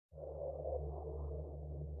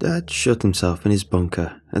Dad shut himself in his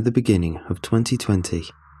bunker at the beginning of 2020.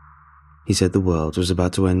 He said the world was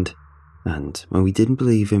about to end, and when we didn't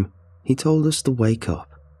believe him, he told us to wake up.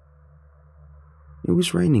 It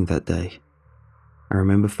was raining that day. I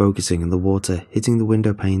remember focusing on the water hitting the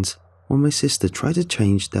window panes while my sister tried to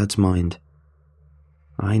change Dad's mind.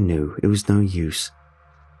 I knew it was no use.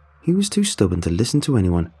 He was too stubborn to listen to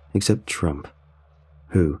anyone except Trump,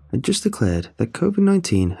 who had just declared that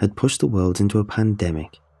COVID-19 had pushed the world into a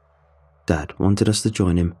pandemic. Dad wanted us to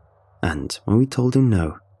join him, and when we told him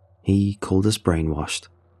no, he called us brainwashed.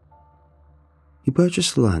 He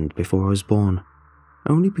purchased land before I was born,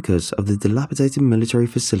 only because of the dilapidated military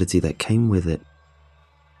facility that came with it.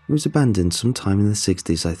 It was abandoned sometime in the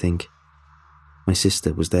 60s, I think. My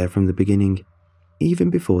sister was there from the beginning,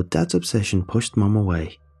 even before Dad's obsession pushed Mom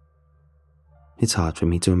away. It's hard for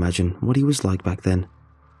me to imagine what he was like back then.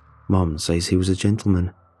 Mom says he was a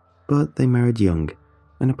gentleman, but they married young,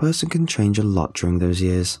 and a person can change a lot during those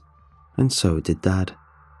years, and so did Dad.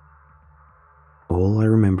 All I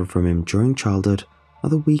remember from him during childhood are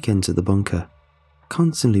the weekends at the bunker,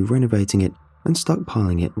 constantly renovating it and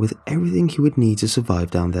stockpiling it with everything he would need to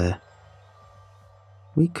survive down there.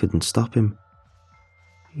 We couldn't stop him.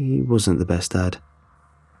 He wasn't the best dad,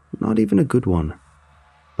 not even a good one,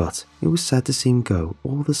 but it was sad to see him go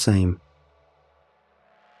all the same.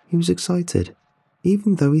 He was excited,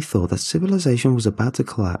 even though he thought that civilization was about to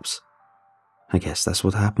collapse. I guess that's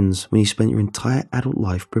what happens when you spend your entire adult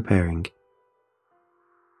life preparing.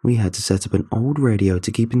 We had to set up an old radio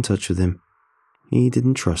to keep in touch with him. He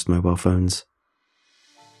didn't trust mobile phones.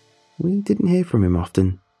 We didn't hear from him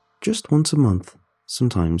often, just once a month,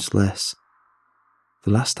 sometimes less.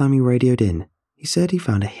 The last time he radioed in, he said he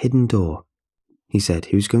found a hidden door. He said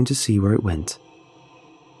he was going to see where it went.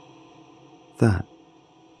 That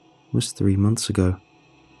was 3 months ago.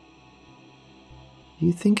 "Do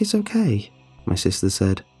you think it's okay?" my sister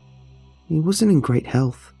said. "He wasn't in great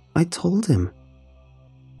health. I told him."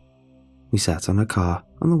 We sat on a car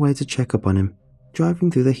on the way to check up on him, driving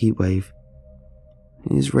through the heat wave.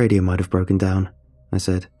 "His radio might have broken down," I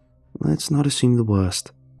said. "Let's not assume the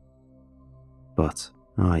worst." But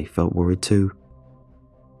I felt worried too.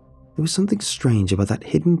 There was something strange about that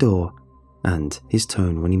hidden door and his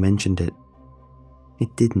tone when he mentioned it.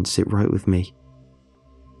 It didn't sit right with me.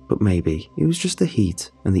 But maybe it was just the heat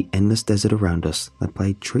and the endless desert around us that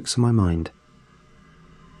played tricks on my mind.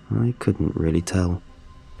 I couldn't really tell.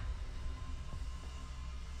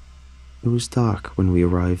 It was dark when we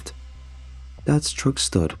arrived. Dad's truck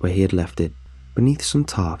stood where he had left it, beneath some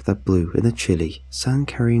tarp that blew in a chilly,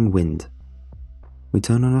 sand-carrying wind. We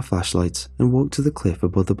turned on our flashlights and walked to the cliff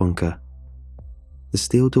above the bunker. The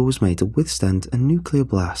steel door was made to withstand a nuclear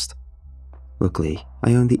blast. Luckily,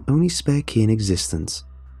 I owned the only spare key in existence.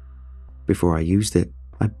 Before I used it,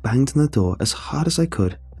 I banged on the door as hard as I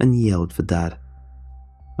could and yelled for Dad.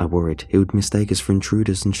 I worried he would mistake us for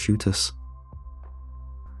intruders and shoot us.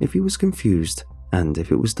 If he was confused, and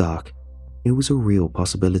if it was dark, it was a real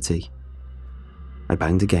possibility. I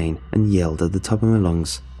banged again and yelled at the top of my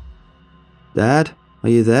lungs. "Dad, are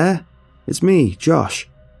you there? It's me, Josh.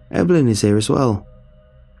 Evelyn is here as well."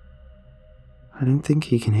 "I don't think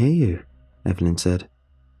he can hear you," Evelyn said.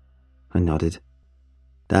 I nodded.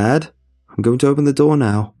 "Dad, I'm going to open the door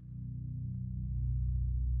now."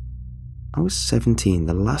 I was 17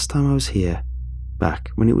 the last time I was here, back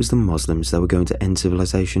when it was the Muslims that were going to end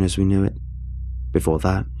civilization as we knew it. Before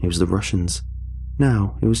that, it was the Russians.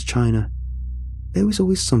 Now, it was China. There was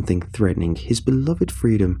always something threatening his beloved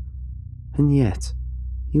freedom, and yet,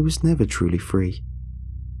 he was never truly free.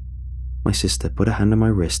 My sister put a hand on my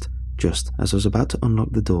wrist just as I was about to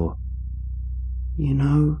unlock the door. "You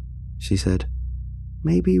know," she said,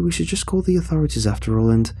 "maybe we should just call the authorities after all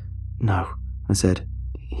and—" "No," I said,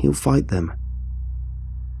 "he'll fight them."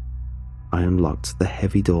 I unlocked the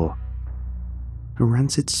heavy door. A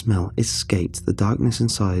rancid smell escaped the darkness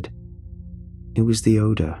inside. It was the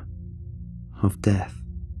odor of death.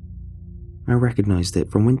 I recognized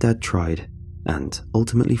it from when Dad tried, and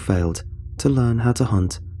ultimately failed, to learn how to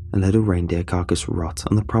hunt and let a reindeer carcass rot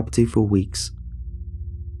on the property for weeks.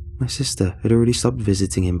 My sister had already stopped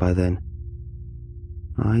visiting him by then.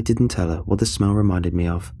 I didn't tell her what the smell reminded me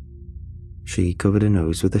of. She covered her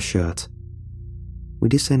nose with a shirt. We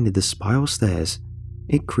descended the spiral stairs.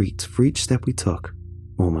 It creaked for each step we took,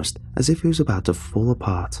 almost as if it was about to fall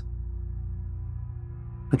apart.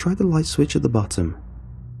 I tried the light switch at the bottom.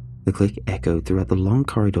 The click echoed throughout the long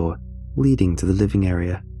corridor leading to the living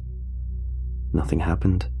area. Nothing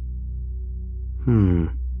happened.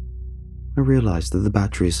 I realized that the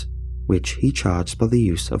batteries, which he charged by the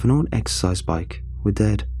use of an old exercise bike, were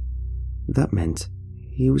dead. That meant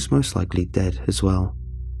he was most likely dead as well.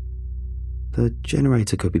 "The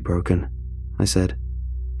generator could be broken," I said,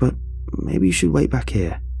 "but maybe you should wait back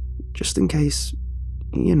here, just in case,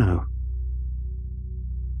 you know."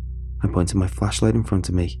 I pointed my flashlight in front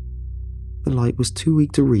of me. The light was too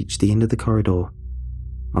weak to reach the end of the corridor.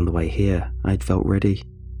 On the way here, I had felt ready.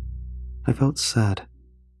 I felt sad,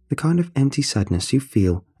 the kind of empty sadness you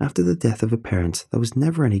feel after the death of a parent that was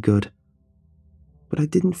never any good. But I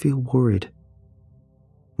didn't feel worried.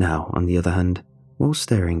 Now, on the other hand, while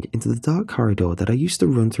staring into the dark corridor that I used to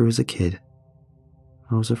run through as a kid,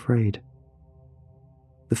 I was afraid.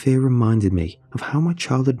 The fear reminded me of how my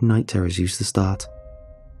childhood night terrors used to start.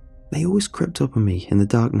 They always crept up on me in the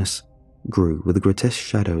darkness, grew with the grotesque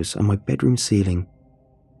shadows on my bedroom ceiling.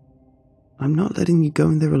 "I'm not letting you go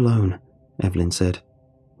in there alone," Evelyn said.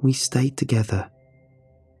 "We stayed together."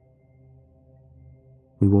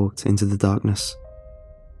 We walked into the darkness.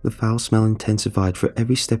 The foul smell intensified for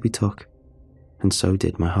every step we took, and so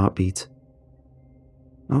did my heartbeat.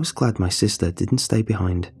 I was glad my sister didn't stay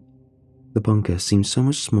behind. The bunker seemed so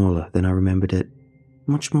much smaller than I remembered it,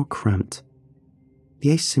 much more cramped. The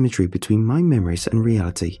asymmetry between my memories and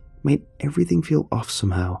reality made everything feel off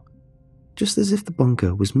somehow, just as if the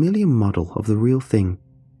bunker was merely a model of the real thing.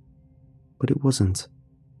 But it wasn't.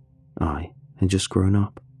 I had just grown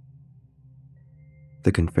up.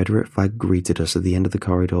 The Confederate flag greeted us at the end of the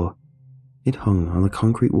corridor. It hung on the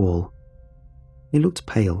concrete wall. It looked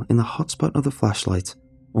pale in the hot spot of the flashlight,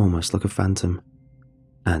 almost like a phantom.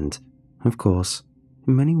 And, of course,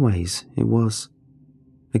 in many ways it was.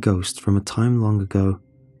 A ghost from a time long ago,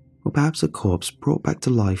 or perhaps a corpse brought back to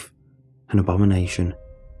life, an abomination.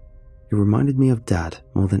 It reminded me of Dad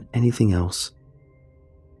more than anything else.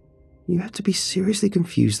 "You have to be seriously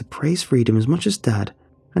confused to praise freedom as much as Dad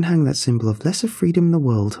and hang that symbol of lesser freedom in the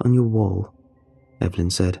world on your wall," Evelyn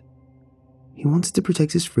said. "He wanted to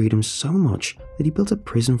protect his freedom so much that he built a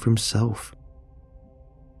prison for himself."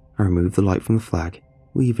 I removed the light from the flag,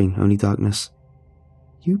 leaving only darkness.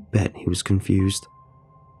 You bet he was confused.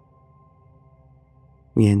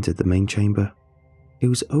 We entered the main chamber. It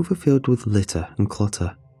was overfilled with litter and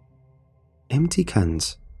clutter. Empty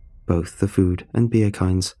cans, both the food and beer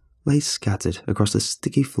kinds, lay scattered across the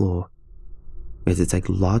sticky floor. We had to take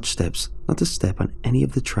large steps not to step on any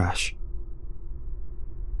of the trash.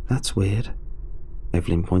 "That's weird."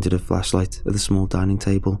 Evelyn pointed a flashlight at the small dining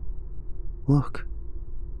table. "Look."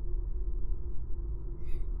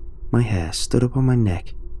 My hair stood up on my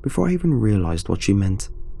neck before I even realized what she meant.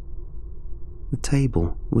 The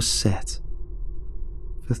table was set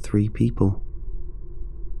for 3 people.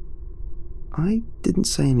 I didn't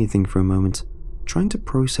say anything for a moment, trying to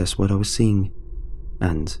process what I was seeing,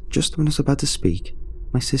 and just when I was about to speak,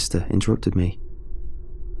 my sister interrupted me.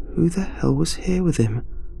 "Who the hell was here with him?"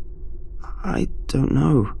 "I don't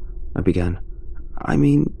know," I began. "I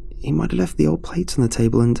mean, he might have left the old plates on the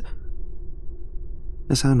table and—"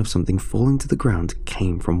 A sound of something falling to the ground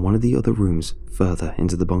came from one of the other rooms further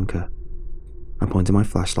into the bunker. I pointed my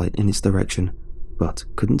flashlight in its direction, but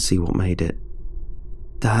couldn't see what made it.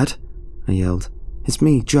 "Dad?" I yelled. "It's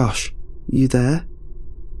me, Josh. You there?"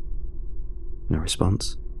 No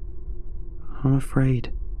response. "I'm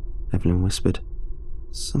afraid," Evelyn whispered.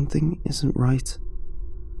 "Something isn't right."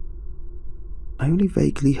 I only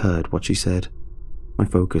vaguely heard what she said. My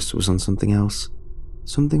focus was on something else,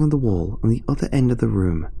 something on the wall on the other end of the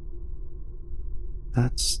room.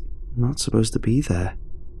 "That's not supposed to be there."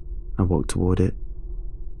 I walked toward it.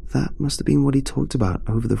 That must have been what he talked about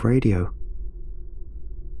over the radio.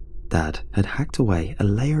 Dad had hacked away a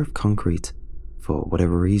layer of concrete, for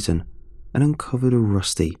whatever reason, and uncovered a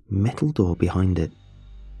rusty metal door behind it.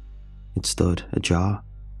 It stood ajar.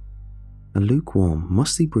 A lukewarm,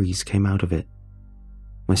 musty breeze came out of it.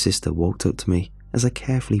 My sister walked up to me as I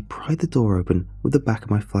carefully pried the door open with the back of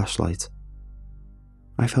my flashlight.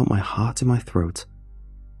 I felt my heart in my throat.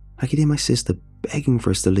 I could hear my sister begging for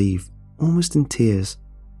us to leave, almost in tears,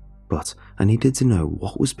 but I needed to know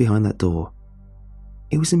what was behind that door.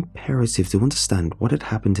 It was imperative to understand what had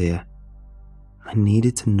happened here. I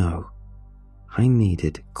needed to know. I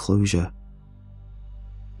needed closure.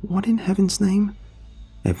 "What in heaven's name?"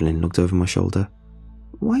 Evelyn looked over my shoulder.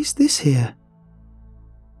 "Why is this here?"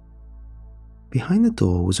 Behind the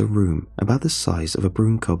door was a room about the size of a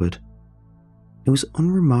broom cupboard. It was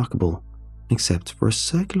unremarkable, except for a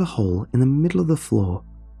circular hole in the middle of the floor.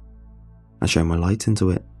 I shone my light into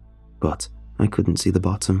it, but I couldn't see the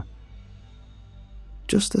bottom.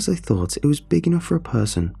 Just as I thought it was big enough for a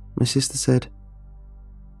person, my sister said,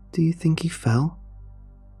 "Do you think he fell?"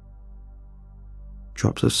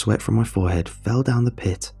 Drops of sweat from my forehead fell down the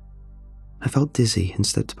pit. I felt dizzy and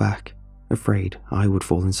stepped back, afraid I would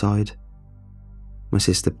fall inside. My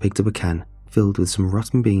sister picked up a can filled with some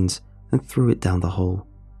rotten beans and threw it down the hole.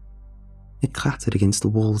 It clattered against the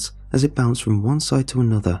walls as it bounced from one side to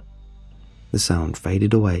another. The sound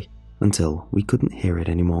faded away until we couldn't hear it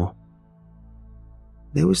anymore.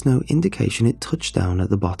 There was no indication it touched down at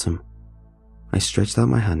the bottom. I stretched out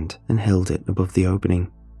my hand and held it above the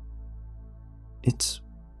opening. "It's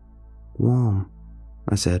warm,"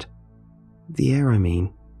 I said. "The air, I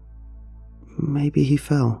mean." "Maybe he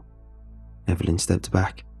fell." Evelyn stepped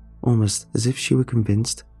back, almost as if she were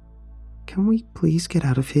convinced. "Can we please get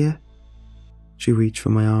out of here?" She reached for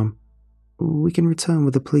my arm. "We can return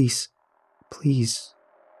with the police. Please,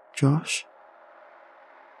 Josh?"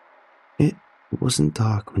 "It wasn't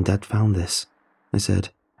dark when Dad found this," I said.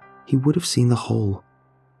 "He would have seen the hole."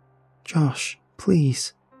 "Josh,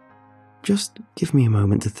 please. Just give me a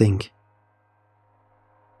moment to think."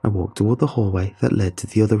 I walked toward the hallway that led to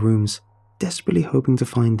the other rooms, desperately hoping to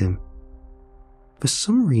find him. For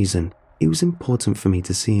some reason, it was important for me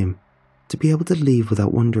to see him, to be able to leave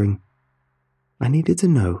without wondering. I needed to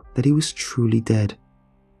know that he was truly dead.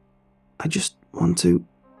 "I just want to..."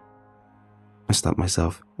 I stopped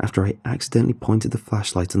myself after I accidentally pointed the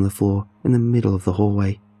flashlight on the floor in the middle of the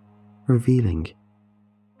hallway, revealing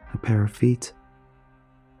a pair of feet.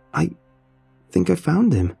 "I think I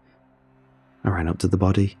found him." I ran up to the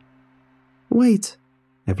body. "Wait,"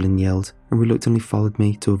 Evelyn yelled and reluctantly followed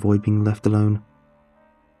me to avoid being left alone.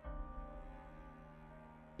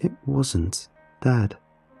 It wasn't Dad.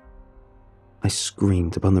 I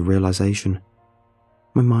screamed upon the realization.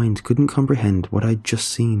 My mind couldn't comprehend what I'd just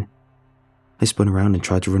seen. I spun around and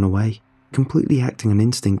tried to run away, completely acting on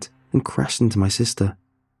instinct, and crashed into my sister.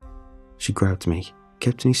 She grabbed me,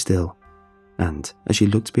 kept me still, and as she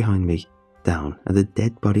looked behind me, down at the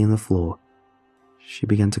dead body on the floor, she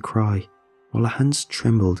began to cry, while her hands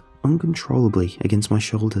trembled uncontrollably against my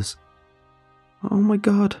shoulders. "Oh my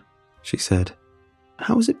God," she said.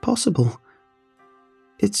 "How is it possible?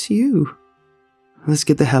 It's you." "Let's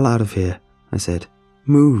get the hell out of here," I said.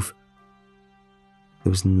 "Move." There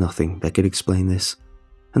was nothing that could explain this,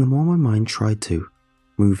 and the more my mind tried to,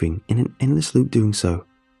 moving in an endless loop doing so,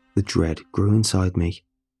 the dread grew inside me.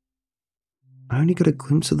 I only got a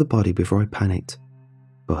glimpse of the body before I panicked,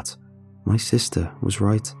 but my sister was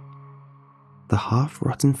right. The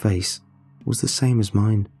half-rotten face was the same as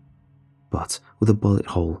mine, but with a bullet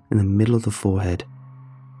hole in the middle of the forehead.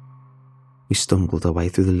 We stumbled our way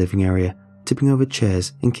through the living area, tipping over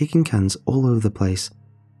chairs and kicking cans all over the place,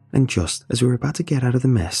 and just as we were about to get out of the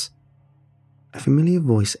mess, a familiar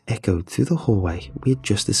voice echoed through the hallway we had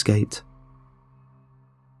just escaped.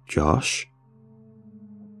 "Josh?"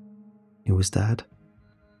 It was Dad.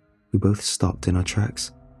 We both stopped in our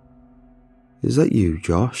tracks. "Is that you,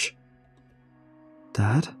 Josh?"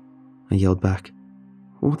 "Dad?" I yelled back.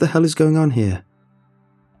 "What the hell is going on here?"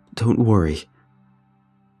 "Don't worry."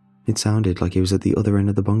 It sounded like he was at the other end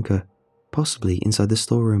of the bunker, possibly inside the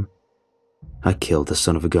storeroom. "I killed the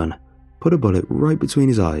son of a gun, put a bullet right between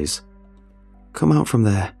his eyes." "Come out from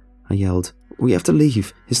there," I yelled. "We have to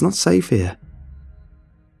leave. It's not safe here."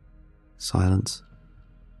 Silence.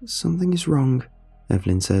 "Something is wrong,"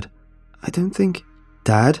 Evelyn said. "I don't think..."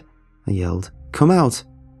 "Dad," I yelled. "Come out."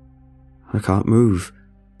 "I can't move,"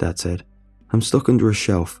 Dad said. "I'm stuck under a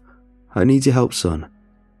shelf. I need your help, son."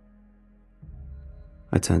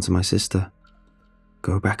 I turned to my sister.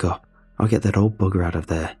 "Go back up. I'll get that old bugger out of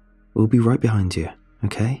there. We'll be right behind you,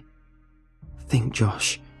 okay?" "Think,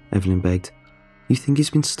 Josh," Evelyn begged. "You think he's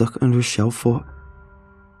been stuck under a shelf for..."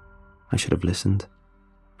 I should have listened.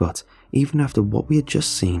 But even after what we had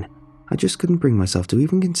just seen, I just couldn't bring myself to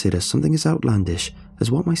even consider something as outlandish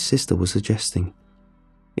as what my sister was suggesting.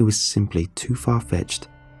 It was simply too far-fetched,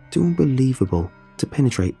 too unbelievable to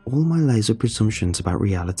penetrate all my layers of presumptions about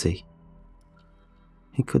reality.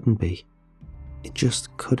 It couldn't be. It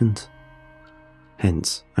just couldn't.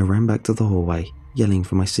 Hence, I ran back to the hallway, yelling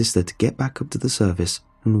for my sister to get back up to the surface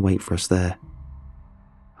and wait for us there.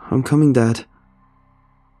 "I'm coming, Dad."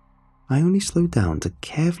 I only slowed down to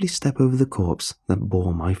carefully step over the corpse that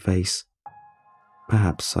bore my face.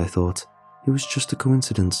 Perhaps, I thought, it was just a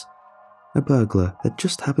coincidence. A burglar that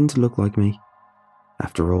just happened to look like me.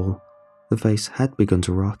 After all, the face had begun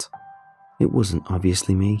to rot. It wasn't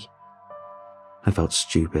obviously me. I felt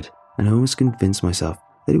stupid and almost convinced myself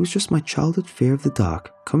that it was just my childhood fear of the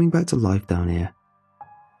dark coming back to life down here.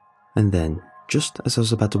 And then, just as I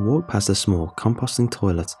was about to walk past a small composting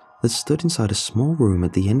toilet that stood inside a small room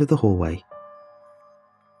at the end of the hallway,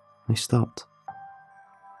 I stopped.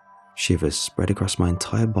 Shivers spread across my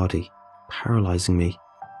entire body, paralyzing me.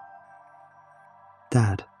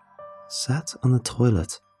 Dad sat on the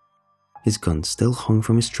toilet, His gun still hung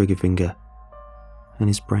from his trigger finger, and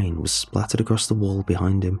his brain was splattered across the wall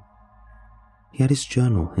behind him. He had his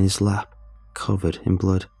journal in his lap, covered in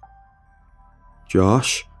blood.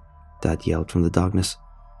 "Josh," Dad yelled from the darkness.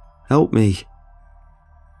 "Help me."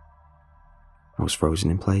 I was frozen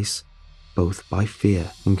in place, both by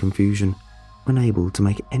fear and confusion, unable to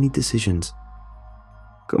make any decisions.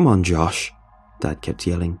 "Come on, Josh," Dad kept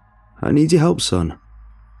yelling. "I need your help, son."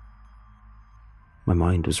 My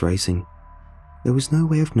mind was racing. There was no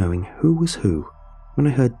way of knowing who was who when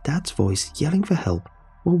I heard Dad's voice yelling for help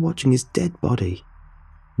while watching his dead body.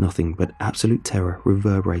 Nothing but absolute terror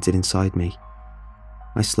reverberated inside me.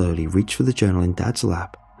 I slowly reached for the journal in Dad's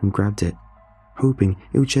lap and grabbed it, hoping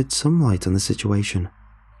it would shed some light on the situation.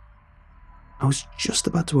 I was just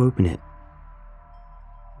about to open it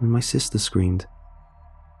when my sister screamed.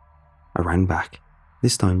 I ran back,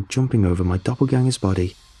 this time jumping over my doppelganger's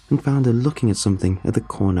body, and found her looking at something at the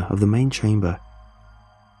corner of the main chamber.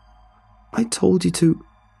 "I told you to,"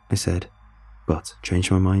 I said, but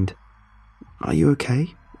changed my mind. "Are you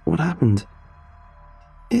okay? What happened?"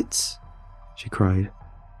 "It's," she cried.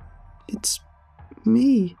 "It's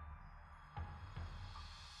me."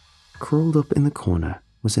 Crawled up in the corner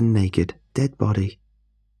was a naked, dead body.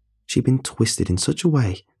 She'd been twisted in such a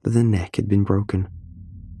way that the neck had been broken.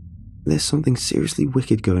 "There's something seriously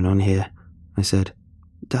wicked going on here," I said.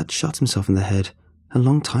 "Dad shot himself in the head a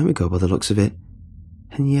long time ago by the looks of it,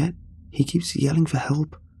 and yet he keeps yelling for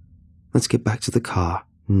help. Let's get back to the car,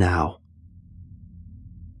 now."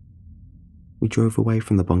 We drove away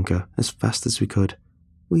from the bunker as fast as we could,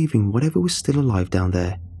 leaving whatever was still alive down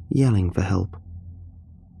there, yelling for help.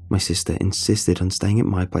 My sister insisted on staying at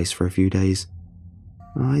my place for a few days.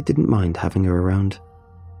 I didn't mind having her around.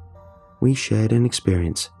 We shared an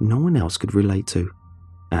experience no one else could relate to,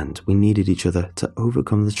 and we needed each other to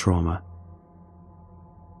overcome the trauma.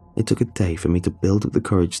 It took a day for me to build up the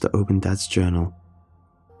courage to open Dad's journal.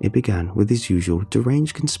 It began with his usual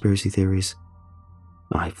deranged conspiracy theories.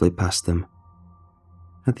 I flipped past them.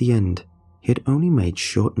 At the end, he had only made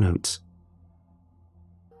short notes.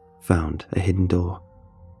 Found a hidden door.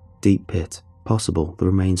 Deep pit, possible the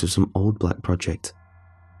remains of some old black project.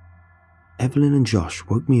 Evelyn and Josh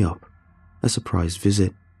woke me up. A surprise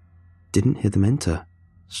visit. Didn't hear them enter.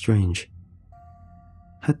 Strange.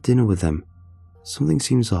 Had dinner with them. Something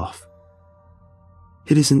seems off.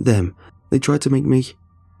 "It isn't them. They tried to make me..."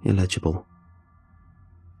 Illegible.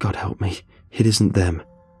 "God help me. It isn't them."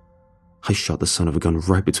 I shot the son of a gun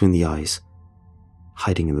right between the eyes.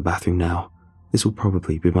 Hiding in the bathroom now. This will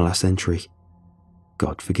probably be my last entry.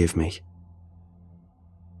 God forgive me.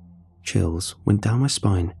 Chills went down my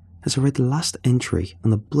spine as I read the last entry on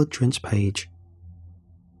the blood-drenched page.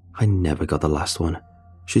 I never got the last one.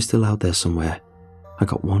 She's still out there somewhere. I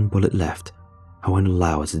got one bullet left. I won't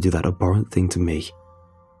allow her to do that abhorrent thing to me.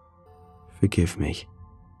 Forgive me.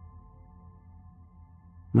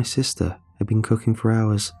 My sister had been cooking for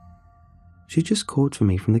hours. She just called for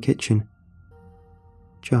me from the kitchen.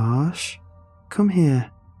 "Josh, come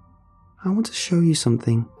here. I want to show you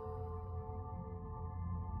something."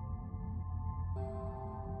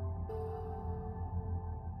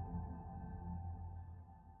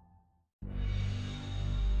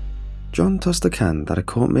 John tossed a can that I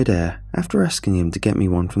caught mid-air after asking him to get me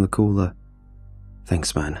one from the cooler.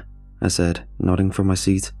 "Thanks, man," I said, nodding from my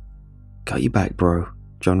seat. "Got your back, bro,"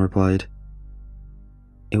 John replied.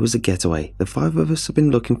 It was a getaway the five of us had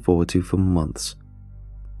been looking forward to for months.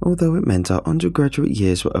 Although it meant our undergraduate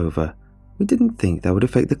years were over, we didn't think that would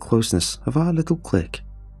affect the closeness of our little clique.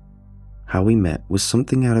 How we met was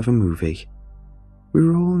something out of a movie. We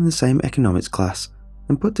were all in the same economics class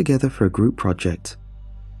and put together for a group project.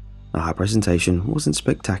 Our presentation wasn't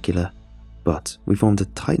spectacular, but we formed a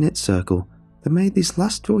tight-knit circle that made these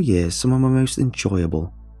last 4 years some of my most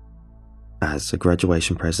enjoyable. As a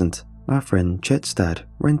graduation present, our friend Chet's dad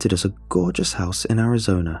rented us a gorgeous house in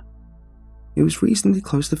Arizona. It was reasonably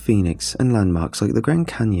close to Phoenix and landmarks like the Grand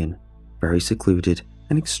Canyon, very secluded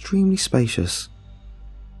and extremely spacious.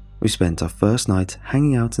 We spent our first night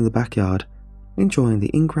hanging out in the backyard, enjoying the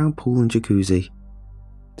in-ground pool and jacuzzi.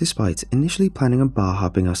 Despite initially planning on bar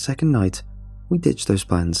hopping our second night, we ditched those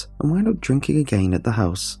plans and wound up drinking again at the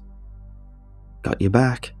house. "Got your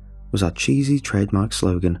back" was our cheesy trademark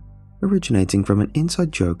slogan, originating from an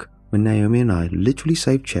inside joke when Naomi and I literally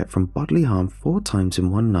saved Chet from bodily harm 4 times in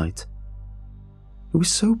one night. It was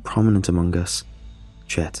so prominent among us.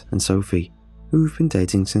 Chet and Sophie, who've been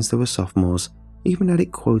dating since they were sophomores, even had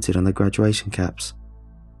it quoted on their graduation caps.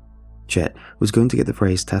 Chet was going to get the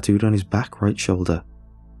phrase tattooed on his back right shoulder,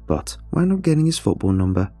 but wound up getting his football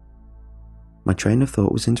number. My train of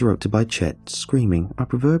thought was interrupted by Chet screaming our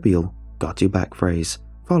proverbial "got you back" phrase,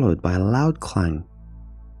 followed by a loud clang.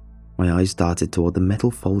 My eyes darted toward the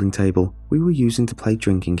metal folding table we were using to play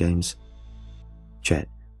drinking games. Chet,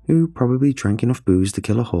 who probably drank enough booze to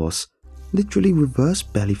kill a horse, literally reverse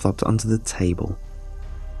belly flopped onto the table.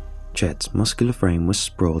 Chet's muscular frame was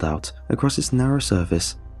sprawled out across its narrow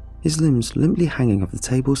surface, his limbs limply hanging off the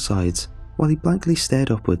table's sides while he blankly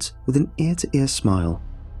stared upwards with an ear-to-ear smile.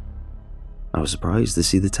 I was surprised to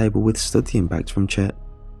see the table withstood the impact from Chet,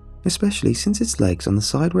 especially since its legs on the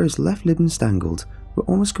side where his left limbs dangled were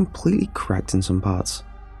almost completely cracked in some parts.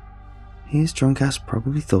 His drunk ass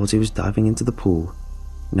probably thought he was diving into the pool,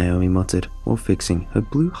 Naomi muttered while fixing her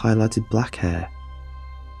blue highlighted black hair.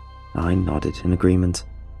 I nodded in agreement.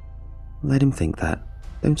 "Let him think that.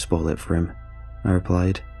 Don't spoil it for him," I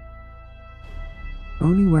replied.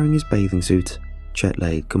 Only wearing his bathing suit, Chet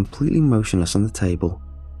lay completely motionless on the table,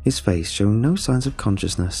 his face showing no signs of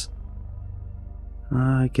consciousness.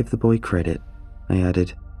 "I give the boy credit," I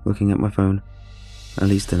added, looking at my phone. "At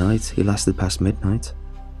least tonight he lasted past midnight."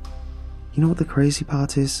 "You know what the crazy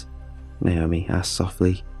part is?" Naomi asked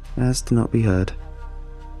softly, as to not be heard.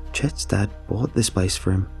 "Chet's dad bought this place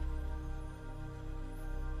for him."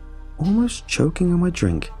 Almost choking on my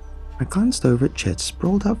drink, I glanced over at Chet's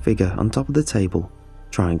sprawled out figure on top of the table,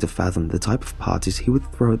 trying to fathom the type of parties he would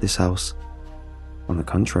throw at this house. On the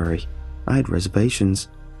contrary, I had reservations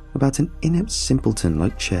about an inept simpleton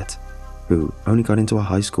like Chet, who only got into a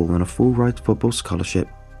high school on a full-ride football scholarship,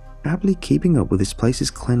 happily keeping up with his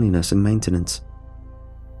place's cleanliness and maintenance.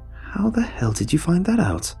 "How the hell did you find that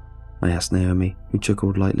out?" I asked Naomi, who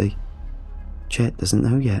chuckled lightly. "Chet doesn't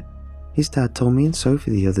know yet. His dad told me and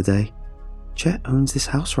Sophie the other day. Chet owns this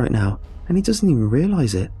house right now, and he doesn't even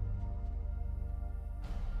realize it."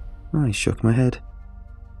 I shook my head.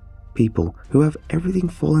 People who have everything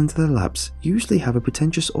fall into their laps usually have a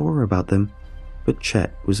pretentious aura about them, but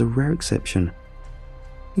Chet was a rare exception.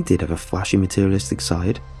 He did have a flashy materialistic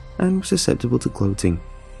side, and was susceptible to gloating,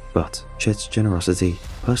 but Chet's generosity,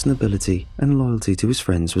 personability, and loyalty to his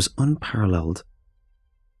friends was unparalleled.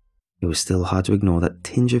 It was still hard to ignore that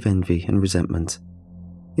tinge of envy and resentment.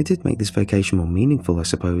 It did make this vacation more meaningful, I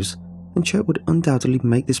suppose, and Chet would undoubtedly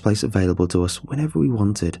make this place available to us whenever we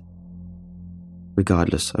wanted.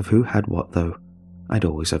 Regardless of who had what though, I'd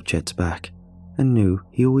always have Chet's back, and knew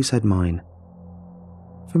he always had mine.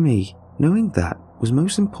 For me, knowing that was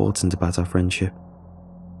most important about our friendship.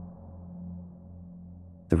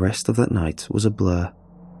 The rest of that night was a blur.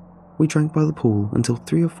 We drank by the pool until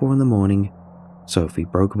 3 or 4 in the morning. Sophie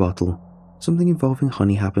broke a bottle, something involving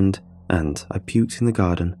honey happened, and I puked in the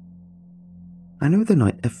garden. I know the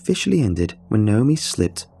night officially ended when Naomi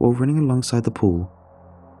slipped while running alongside the pool.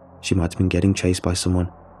 She might have been getting chased by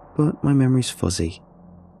someone, but my memory's fuzzy.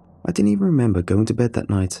 I didn't even remember going to bed that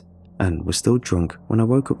night, and was still drunk when I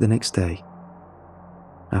woke up the next day.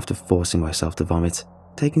 After forcing myself to vomit,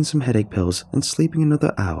 taking some headache pills, and sleeping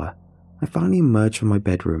another hour, I finally emerged from my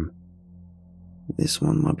bedroom. "This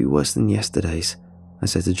one might be worse than yesterday's," I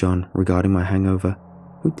said to John regarding my hangover,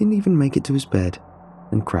 who didn't even make it to his bed,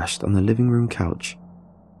 and crashed on the living room couch.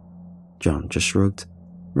 John just shrugged,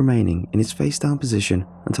 remaining in his face-down position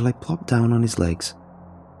until I plopped down on his legs.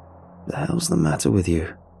 "The hell's the matter with you?"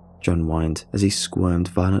 John whined as he squirmed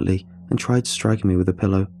violently and tried striking me with a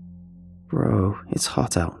pillow. "Bro, it's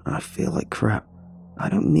hot out and I feel like crap. I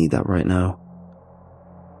don't need that right now."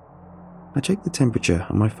 I checked the temperature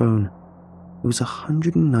on my phone. It was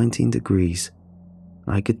 119 degrees.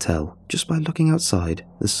 I could tell, just by looking outside,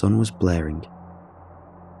 the sun was blaring.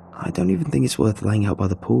 "I don't even think it's worth laying out by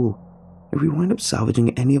the pool. If we wind up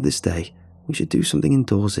salvaging any of this day, we should do something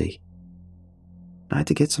indoorsy." I had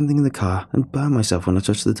to get something in the car and burn myself when I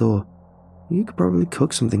touched the door. You could probably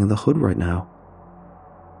cook something in the hood right now.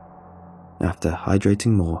 After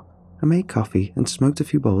hydrating more, I made coffee and smoked a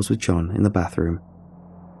few bowls with John in the bathroom.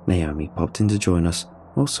 Naomi popped in to join us,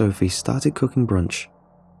 while Sophie started cooking brunch.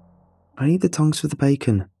 "I need the tongs for the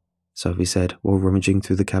bacon," Sophie said while rummaging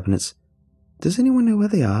through the cabinets. "Does anyone know where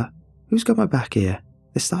they are? Who's got my back here?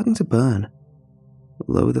 They're starting to burn."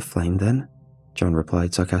 "Lower the flame then," John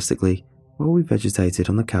replied sarcastically, while we vegetated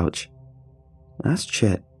on the couch. "Ask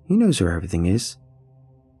Chet, he knows where everything is."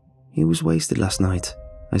 "He was wasted last night,"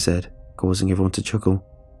 I said, causing everyone to chuckle.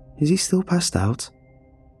 "Is he still passed out?"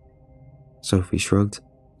 Sophie shrugged,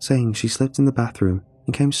 saying she slept in the bathroom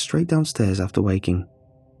and came straight downstairs after waking.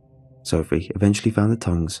 Sophie eventually found the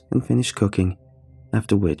tongs and finished cooking,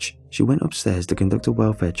 after which she went upstairs to conduct a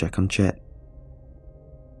welfare check on Chet.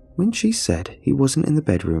 When she said he wasn't in the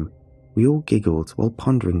bedroom, we all giggled while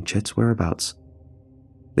pondering Chet's whereabouts.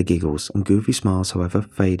 The giggles and goofy smiles, however,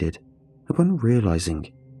 faded upon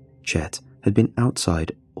realizing Chet had been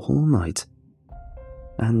outside all night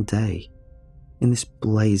and day in this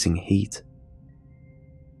blazing heat.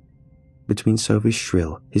 Between Sophie's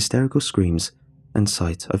shrill, hysterical screams and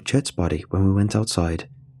sight of Chet's body when we went outside,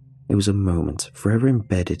 it was a moment forever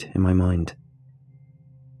embedded in my mind.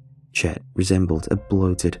 Chet resembled a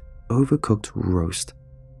bloated, overcooked roast.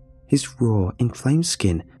 His raw, inflamed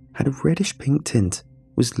skin had a reddish-pink tint,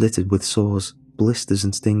 was littered with sores, blisters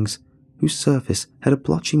and stings, whose surface had a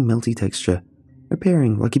blotchy, melty texture,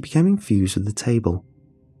 appearing like it became infused with the table.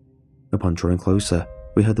 Upon drawing closer,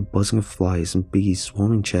 we heard the buzzing of flies and bees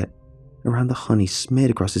swarming Chet, around the honey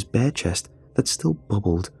smeared across his bare chest that still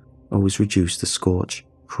bubbled or was reduced to scorch,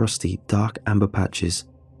 crusty, dark amber patches.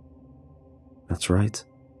 That's right,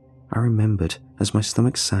 I remembered as my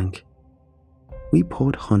stomach sank. We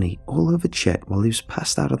poured honey all over Chet while he was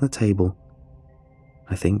passed out on the table.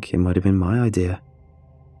 I think it might have been my idea.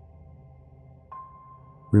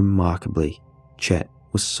 Remarkably, Chet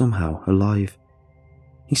was somehow alive.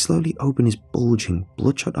 He slowly opened his bulging,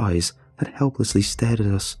 bloodshot eyes that helplessly stared at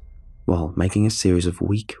us, while making a series of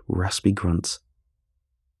weak, raspy grunts.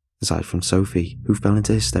 Aside from Sophie, who fell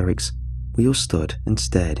into hysterics, we all stood and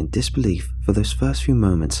stared in disbelief for those first few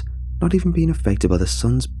moments, not even being affected by the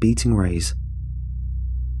sun's beating rays.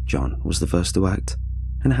 John was the first to act,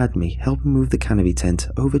 and had me help him move the canopy tent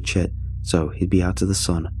over Chet so he'd be out of the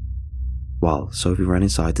sun. While Sophie ran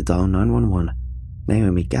inside to dial 911,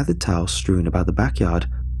 Naomi gathered towels strewn about the backyard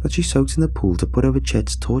that she soaked in the pool to put over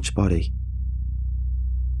Chet's torched body.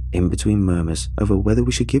 In between murmurs over whether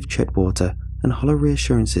we should give Chet water and hollow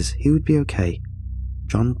reassurances he would be okay,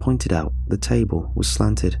 John pointed out the table was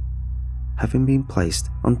slanted, having been placed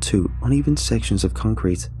on 2 uneven sections of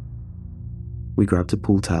concrete. We grabbed a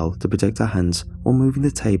pool towel to protect our hands while moving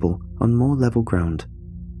the table on more level ground.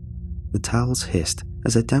 The towels hissed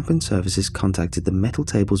as their dampened surfaces contacted the metal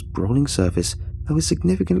table's brawling surface that was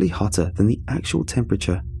significantly hotter than the actual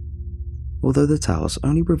temperature. Although the towels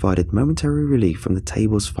only provided momentary relief from the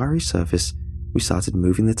table's fiery surface, we started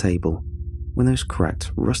moving the table, when those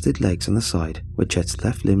cracked, rusted legs on the side where Chet's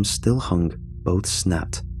left limbs still hung both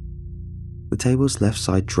snapped. The table's left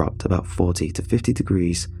side dropped about 40 to 50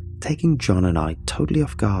 degrees, taking John and I totally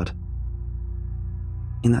off guard.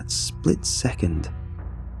 In that split second,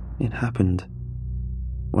 it happened.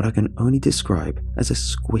 What I can only describe as a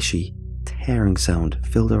squishy, tearing sound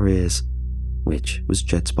filled our ears, which was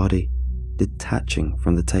Chet's body, detaching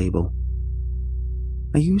from the table.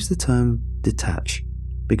 I use the term detach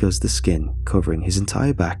because the skin covering his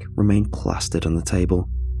entire back remained plastered on the table,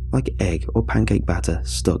 like egg or pancake batter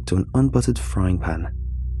stuck to an unbuttered frying pan.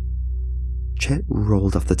 Chet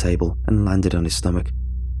rolled off the table and landed on his stomach,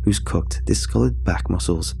 whose cooked, discolored back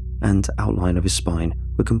muscles and outline of his spine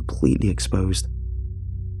were completely exposed.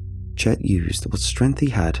 Chet used what strength he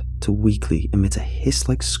had to weakly emit a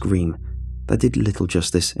hiss-like scream that did little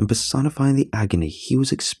justice in personifying the agony he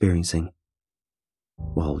was experiencing.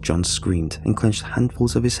 While John screamed and clenched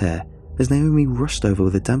handfuls of his hair as Naomi rushed over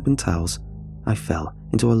with the dampened towels, I fell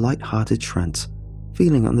into a light-hearted trance,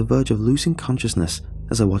 feeling on the verge of losing consciousness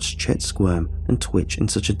as I watched Chet squirm and twitch in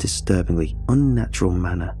such a disturbingly unnatural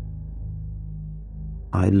manner.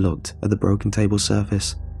 I looked at the broken table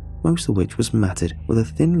surface, most of which was matted with a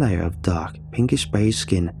thin layer of dark, pinkish beige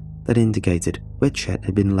skin that indicated where Chet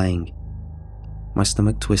had been laying. My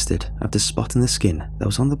stomach twisted after spotting the skin that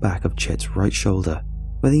was on the back of Chet's right shoulder,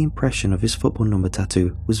 where the impression of his football number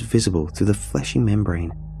tattoo was visible through the fleshy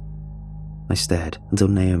membrane. I stared until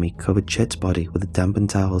Naomi covered Chet's body with the dampened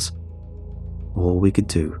towels. All we could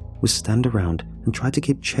do was stand around and try to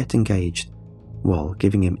keep Chet engaged, while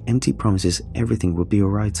giving him empty promises everything would be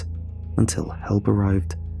alright, until help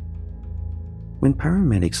arrived. When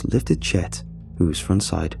paramedics lifted Chet, whose front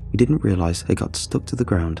side we didn't realize had got stuck to the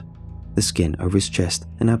ground, the skin over his chest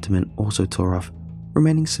and abdomen also tore off,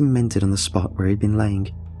 remaining cemented on the spot where he'd been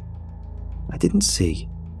laying. I didn't see,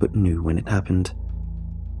 but knew when it happened.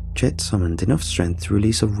 Chet summoned enough strength to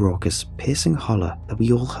release a raucous, piercing holler that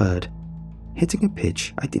we all heard, hitting a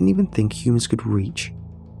pitch I didn't even think humans could reach.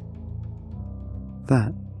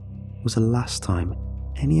 That was the last time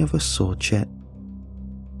any of us saw Chet.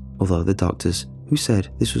 Although the doctors, who said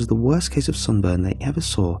this was the worst case of sunburn they ever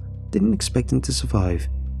saw, didn't expect him to survive,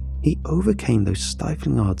 he overcame those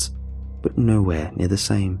stifling odds, but nowhere near the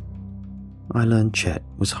same. I learned Chet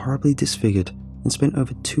was horribly disfigured and spent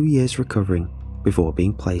over 2 years recovering before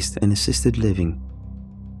being placed in assisted living.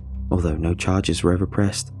 Although no charges were ever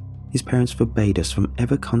pressed, his parents forbade us from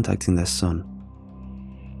ever contacting their son.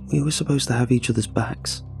 "We were supposed to have each other's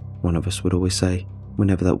backs," one of us would always say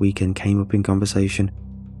whenever that weekend came up in conversation.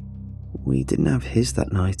 We didn't have his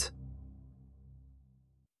that night.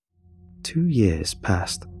 2 years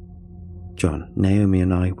passed. John, Naomi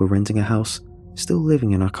and I were renting a house, still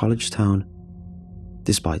living in our college town.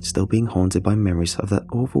 Despite still being haunted by memories of that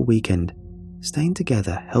awful weekend, staying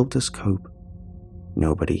together helped us cope.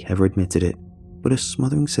 Nobody ever admitted it, but a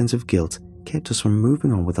smothering sense of guilt kept us from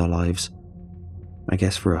moving on with our lives. I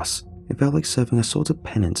guess for us, it felt like serving a sort of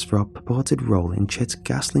penance for our purported role in Chet's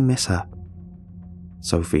ghastly mishap.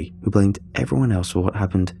 Sophie, who blamed everyone else for what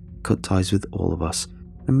happened, cut ties with all of us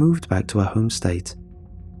and moved back to her home state.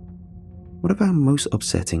 What I found most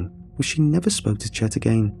upsetting was she never spoke to Chet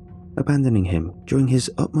again, abandoning him during his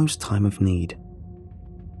utmost time of need.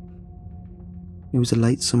 It was a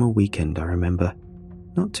late summer weekend, I remember,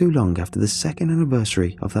 not too long after the second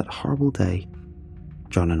anniversary of that horrible day.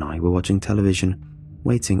 John and I were watching television,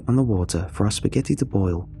 waiting on the water for our spaghetti to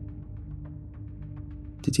boil.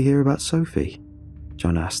 "Did you hear about Sophie?"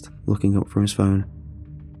 John asked, looking up from his phone.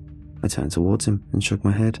 I turned towards him and shook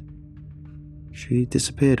my head. "She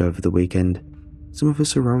disappeared over the weekend. Some of her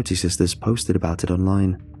sorority sisters posted about it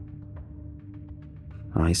online."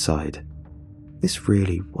 I sighed. This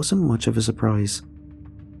really wasn't much of a surprise.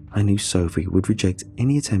 I knew Sophie would reject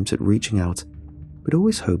any attempts at reaching out, but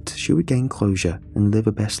always hoped she would gain closure and live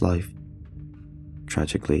her best life.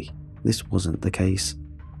 Tragically, this wasn't the case.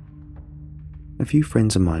 A few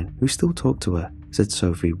friends of mine who still talked to her said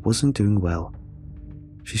Sophie wasn't doing well.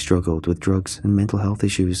 She struggled with drugs and mental health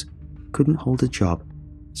issues, couldn't hold a job,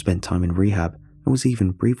 spent time in rehab, and was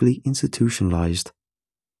even briefly institutionalized.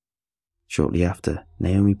 Shortly after,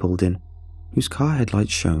 Naomi pulled in, whose car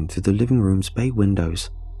headlights shone through the living room's bay windows.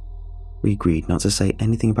 We agreed not to say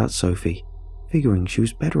anything about Sophie, figuring she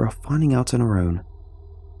was better off finding out on her own.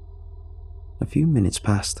 A few minutes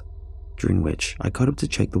passed, during which I got up to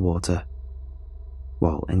check the water.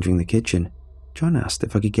 While entering the kitchen, John asked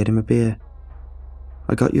if I could get him a beer.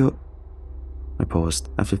 "I got your..." I paused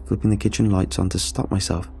after flipping the kitchen lights on to stop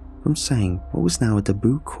myself from saying what was now a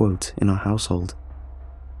taboo quote in our household.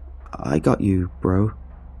 "I got you, bro."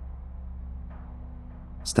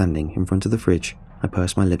 Standing in front of the fridge, I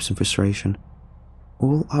pursed my lips in frustration.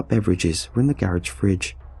 All our beverages were in the garage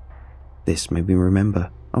fridge. This made me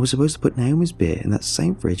remember I was supposed to put Naomi's beer in that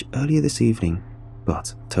same fridge earlier this evening,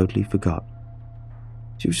 but totally forgot.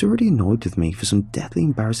 She was already annoyed with me for some deathly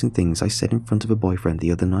embarrassing things I said in front of her boyfriend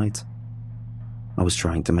the other night. I was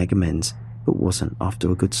trying to make amends, but wasn't off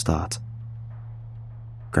to a good start.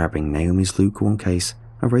 Grabbing Naomi's lukewarm case,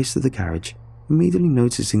 I raced to the garage, immediately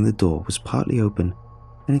noticing the door was partly open,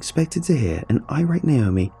 and expected to hear an irate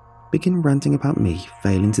Naomi begin ranting about me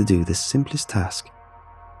failing to do the simplest task.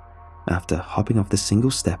 After hopping off the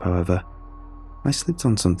single step, however, I slipped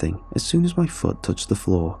on something as soon as my foot touched the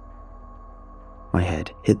floor. My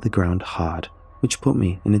head hit the ground hard, which put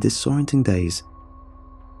me in a disorienting daze.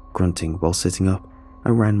 Grunting while sitting up, I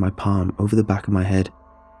ran my palm over the back of my head,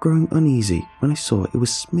 growing uneasy when I saw it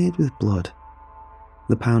was smeared with blood.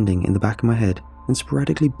 The pounding in the back of my head and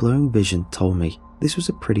sporadically blurring vision told me this was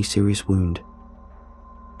a pretty serious wound.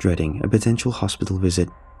 Dreading a potential hospital visit,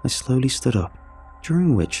 I slowly stood up,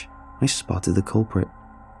 during which I spotted the culprit.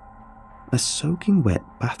 A soaking wet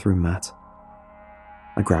bathroom mat.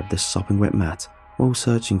 I grabbed the sopping wet mat while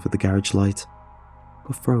searching for the garage light,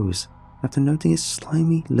 but froze after noting its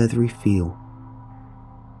slimy, leathery feel.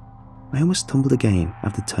 I almost tumbled again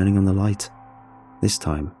after turning on the light, this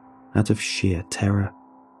time out of sheer terror.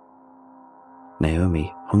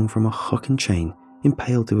 Naomi hung from a hook and chain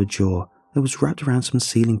impaled through a jaw that was wrapped around some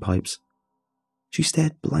ceiling pipes. She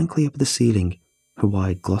stared blankly up at the ceiling, her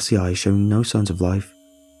wide, glossy eyes showing no signs of life.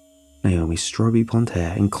 Naomi's strawberry blonde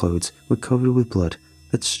hair and clothes were covered with blood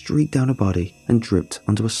that streaked down her body and dripped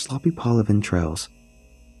onto a sloppy pile of entrails.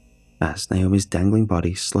 As Naomi's dangling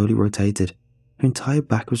body slowly rotated, her entire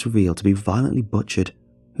back was revealed to be violently butchered,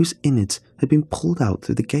 whose innards had been pulled out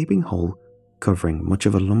through the gaping hole, covering much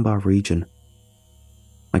of her lumbar region.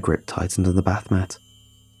 My grip tightened on the bath mat.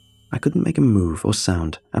 I couldn't make a move or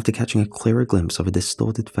sound after catching a clearer glimpse of a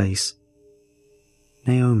distorted face.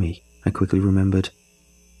 Naomi, I quickly remembered,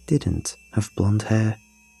 didn't have blonde hair.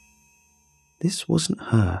 This wasn't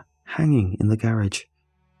her hanging in the garage.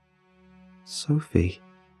 Sophie.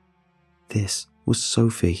 This was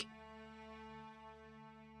Sophie.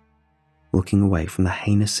 Looking away from the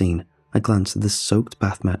heinous scene, I glanced at the soaked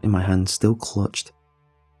bath mat in my hand still clutched.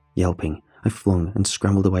 Yelping, I flung and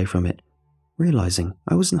scrambled away from it, realizing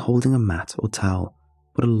I wasn't holding a mat or towel,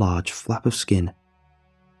 but a large flap of skin.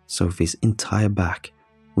 Sophie's entire back,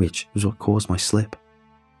 which was what caused my slip.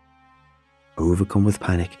 Overcome with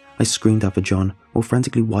panic, I screamed out for John while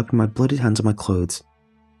frantically wiping my bloodied hands on my clothes.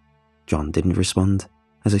 John didn't respond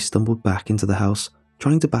as I stumbled back into the house,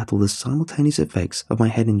 trying to battle the simultaneous effects of my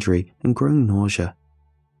head injury and growing nausea.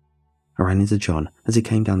 I ran into John as he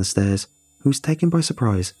came down the stairs, who was taken by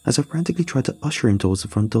surprise as I frantically tried to usher him towards the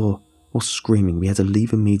front door, while screaming we had to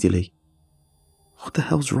leave immediately. "What the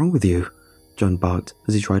hell's wrong with you?" John barked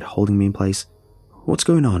as he tried holding me in place. "What's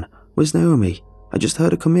going on? Where's Naomi? I just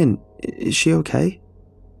heard her come in. Is she okay?"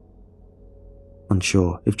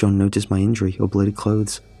 Unsure if John noticed my injury or bloody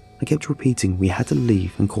clothes, I kept repeating we had to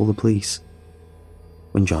leave and call the police.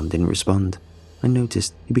 When John didn't respond, I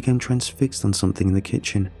noticed he became transfixed on something in the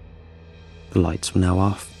kitchen. The lights were now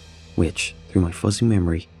off, which, through my fuzzy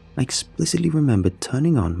memory, I explicitly remembered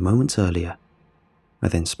turning on moments earlier. I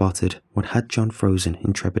then spotted what had John frozen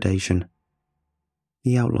in trepidation.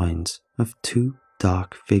 The outlines of two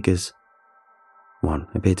dark figures. One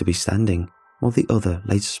appeared to be standing, while the other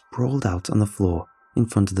lay sprawled out on the floor in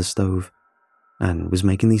front of the stove, and was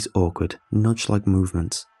making these awkward, nudge-like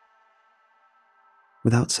movements.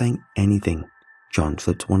 Without saying anything, John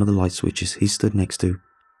flipped one of the light switches he stood next to,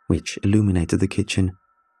 which illuminated the kitchen.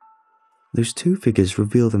 Those two figures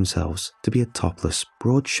revealed themselves to be a topless,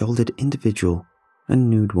 broad-shouldered individual, a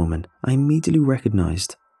nude woman I immediately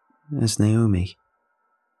recognized as Naomi.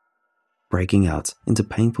 Breaking out into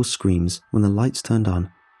painful screams when the lights turned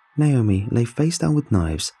on, Naomi lay face down with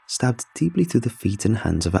knives stabbed deeply through the feet and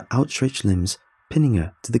hands of her outstretched limbs, pinning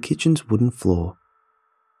her to the kitchen's wooden floor.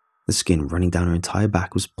 The skin running down her entire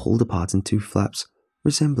back was pulled apart in two flaps,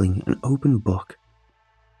 resembling an open book.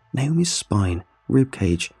 Naomi's spine,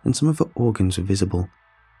 ribcage, and some of her organs were visible,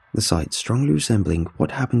 the sight strongly resembling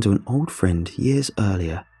what happened to an old friend years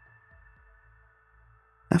earlier.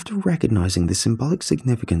 After recognizing the symbolic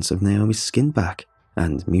significance of Naomi's skinned back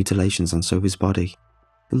and mutilations on Sophie's body,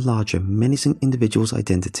 the larger, menacing individual's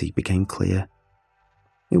identity became clear.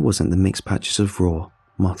 It wasn't the mixed patches of raw,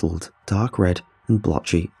 mottled, dark red, and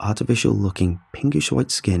blotchy, artificial-looking,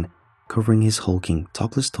 pinkish-white skin covering his hulking,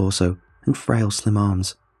 topless torso and frail, slim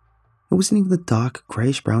arms. It wasn't even the dark,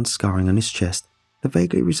 greyish-brown scarring on his chest that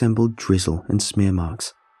vaguely resembled drizzle and smear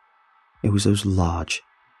marks. It was those large,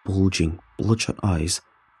 bulging, bloodshot eyes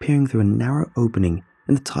peering through a narrow opening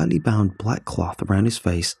in the tightly bound black cloth around his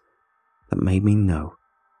face that made me know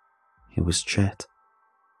it was Chet.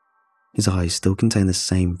 His eyes still contained the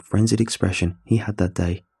same frenzied expression he had that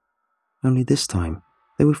day, only this time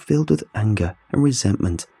they were filled with anger and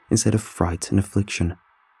resentment instead of fright and affliction.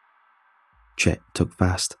 Chet took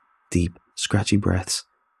fast, deep, scratchy breaths,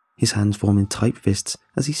 his hands forming tight fists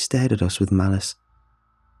as he stared at us with malice.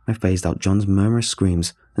 I phased out John's murmurous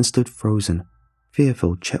screams and stood frozen,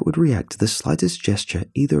 fearful Chet would react to the slightest gesture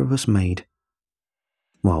either of us made.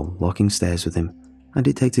 While locking stares with him, I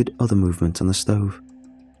detected other movement on the stove,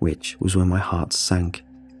 which was when my heart sank.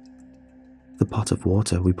 The pot of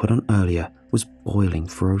water we put on earlier was boiling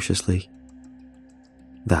ferociously.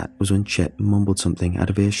 That was when Chet mumbled something out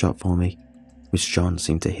of earshot for me, which John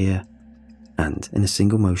seemed to hear, and in a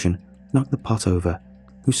single motion knocked the pot over,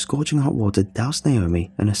 whose scorching hot water doused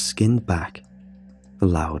Naomi and her skinned back. The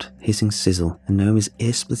loud, hissing sizzle and Naomi's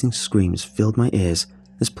ear-splitting screams filled my ears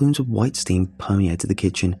as plumes of white steam permeated the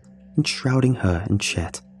kitchen, enshrouding her and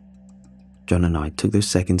Chet. John and I took those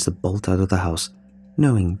seconds to bolt out of the house,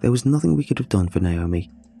 knowing there was nothing we could have done for Naomi,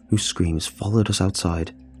 whose screams followed us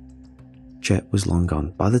outside. Chet was long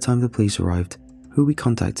gone by the time the police arrived, who we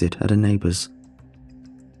contacted at a neighbour's.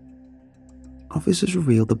 Officers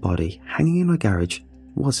revealed the body hanging in our garage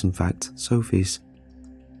was in fact Sophie's.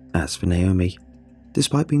 As for Naomi,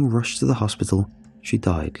 despite being rushed to the hospital, she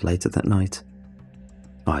died later that night.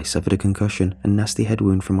 I suffered a concussion and nasty head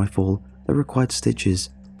wound from my fall that required stitches,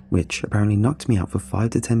 which apparently knocked me out for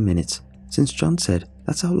 5 to 10 minutes, since John said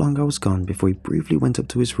that's how long I was gone before he briefly went up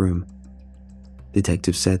to his room.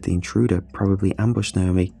 Detectives said the intruder probably ambushed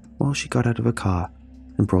Naomi while she got out of her car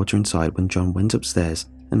and brought her inside when John went upstairs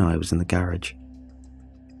and I was in the garage.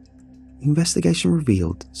 The investigation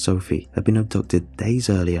revealed Sophie had been abducted days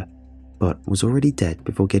earlier, but was already dead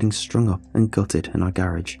before getting strung up and gutted in our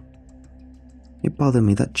garage. It bothered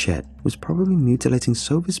me that Chet was probably mutilating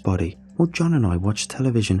Sophie's body while John and I watched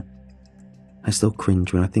television. I still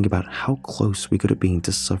cringe when I think about how close we could have been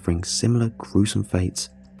to suffering similar gruesome fates,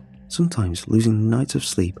 sometimes losing nights of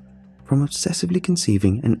sleep from obsessively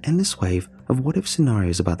conceiving an endless wave of what-if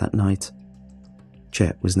scenarios about that night.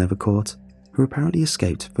 Chet was never caught, who apparently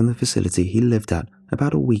escaped from the facility he lived at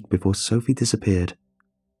about a week before Sophie disappeared.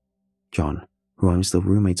 John, who I'm still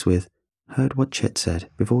roommates with, heard what Chet said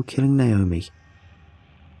before killing Naomi.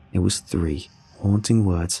 It was 3 haunting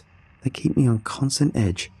words that keep me on constant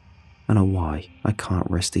edge and are why I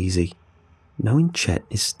can't rest easy, knowing Chet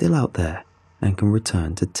is still out there and can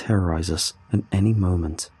return to terrorize us at any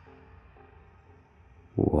moment.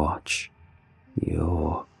 Watch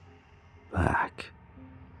your back.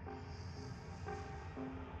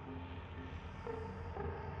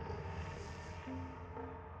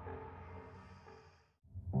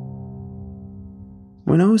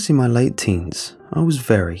 When I was in my late teens, I was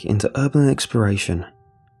very into urban exploration.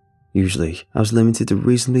 Usually, I was limited to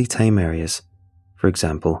reasonably tame areas. For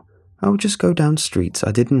example, I would just go down streets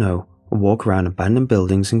I didn't know or walk around abandoned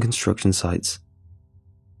buildings and construction sites.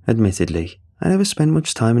 Admittedly, I never spent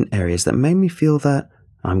much time in areas that made me feel that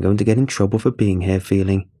I'm going to get in trouble for being here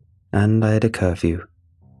feeling, and I had a curfew.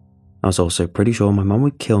 I was also pretty sure my mum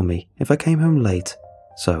would kill me if I came home late,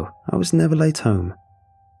 so I was never late home.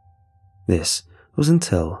 This was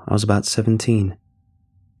until I was about 17.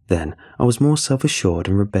 Then I was more self-assured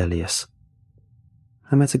and rebellious.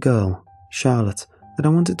 I met a girl, Charlotte, that I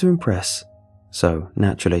wanted to impress, so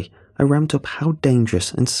naturally I ramped up how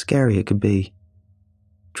dangerous and scary it could be.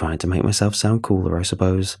 Trying to make myself sound cooler, I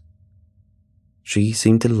suppose. She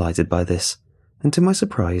seemed delighted by this, and to my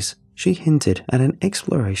surprise, she hinted at an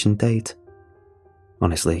exploration date.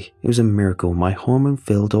 Honestly, it was a miracle my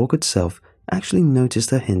hormone-filled awkward self actually noticed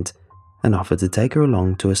her hint and offered to take her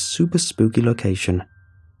along to a super spooky location.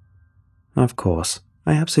 Of course,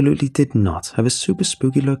 I absolutely did not have a super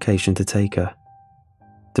spooky location to take her.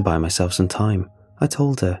 To buy myself some time, I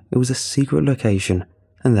told her it was a secret location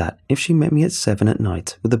and that if she met me at 7 at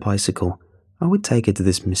night with a bicycle, I would take her to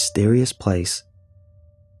this mysterious place.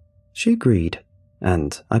 She agreed,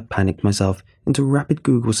 and I panicked myself into rapid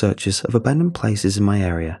Google searches of abandoned places in my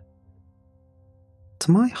area.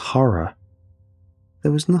 To my horror,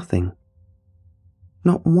 there was nothing.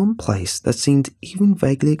 Not one place that seemed even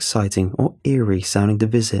vaguely exciting or eerie sounding to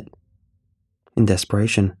visit. In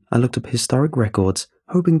desperation, I looked up historic records,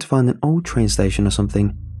 hoping to find an old train station or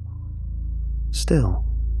something. Still,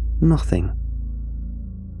 nothing.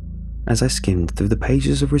 As I skimmed through the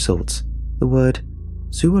pages of results, the word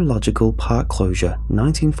Zoological Park Closure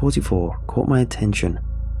 1944 caught my attention.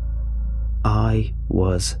 I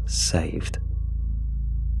was saved.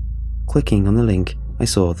 Clicking on the link, I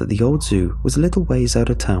saw that the old zoo was a little ways out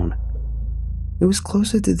of town. It was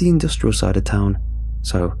closer to the industrial side of town,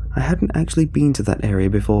 so I hadn't actually been to that area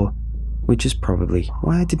before, which is probably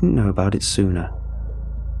why I didn't know about it sooner.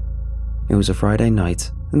 It was a Friday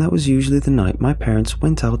night, and that was usually the night my parents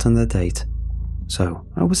went out on their date, so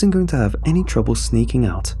I wasn't going to have any trouble sneaking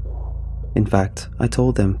out. In fact, I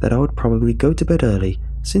told them that I would probably go to bed early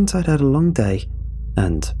since I'd had a long day,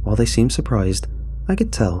 and while they seemed surprised, I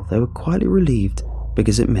could tell they were quietly relieved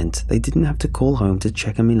because it meant they didn't have to call home to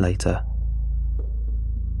check on me later.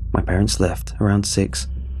 My parents left around 6,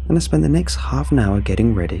 and I spent the next half an hour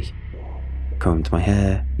getting ready. Combed my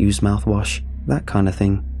hair, used mouthwash, that kind of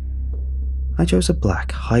thing. I chose a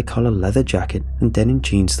black, high-collar leather jacket and denim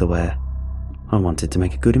jeans to wear. I wanted to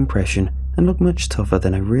make a good impression and look much tougher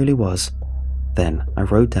than I really was. Then I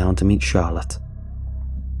rode down to meet Charlotte.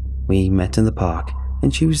 We met in the park,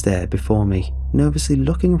 and she was there before me, nervously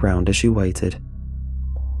looking around as she waited.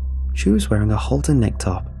 She was wearing a halter neck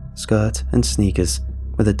top, skirt and sneakers,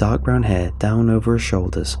 with her dark brown hair down over her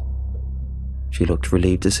shoulders. She looked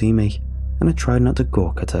relieved to see me, and I tried not to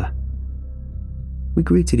gawk at her. We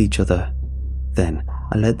greeted each other. Then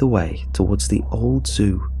I led the way towards the old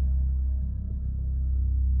zoo.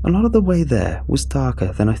 A lot of the way there was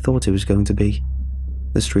darker than I thought it was going to be.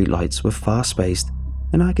 The streetlights were far spaced,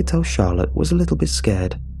 and I could tell Charlotte was a little bit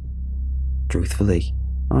scared. Truthfully,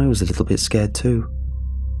 I was a little bit scared too.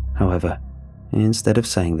 However, instead of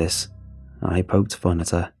saying this, I poked fun at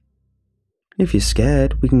her. "If you're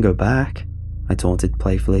scared, we can go back," I taunted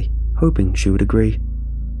playfully, hoping she would agree.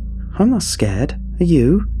 "I'm not scared, are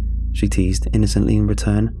you?" she teased innocently in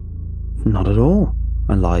return. "Not at all,"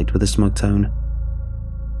 I lied with a smug tone.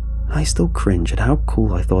 I still cringe at how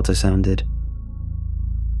cool I thought I sounded.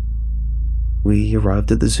 We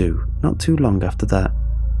arrived at the zoo not too long after that.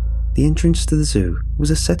 The entrance to the zoo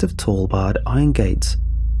was a set of tall barred iron gates.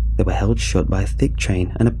 They were held shut by a thick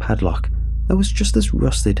chain and a padlock that was just as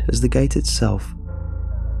rusted as the gate itself.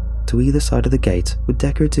 To either side of the gate were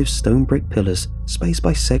decorative stone brick pillars spaced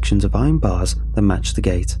by sections of iron bars that matched the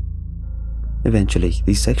gate. Eventually,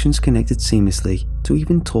 these sections connected seamlessly to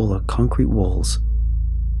even taller concrete walls.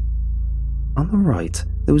 On the right,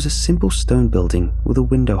 there was a simple stone building with a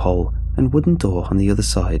window hole and wooden door on the other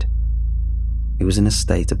side. It was in a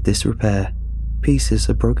state of disrepair, pieces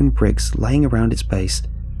of broken bricks laying around its base.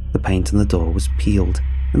 The paint on the door was peeled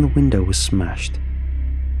and the window was smashed.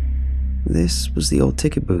 "This was the old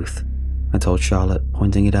ticket booth," I told Charlotte,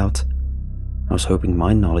 pointing it out. I was hoping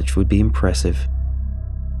my knowledge would be impressive.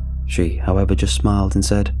 She, however, just smiled and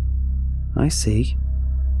said, "I see."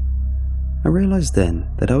 I realised then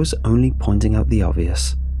that I was only pointing out the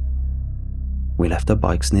obvious. We left our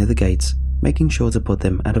bikes near the gates, making sure to put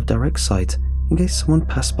them out of direct sight in case someone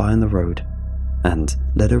passed by on the road, and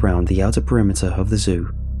led around the outer perimeter of the zoo.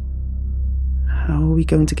 "How are we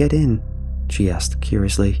going to get in?" she asked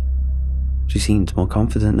curiously. She seemed more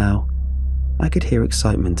confident now. I could hear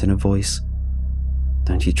excitement in her voice.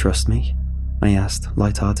 "Don't you trust me?" I asked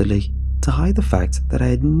lightheartedly, to hide the fact that I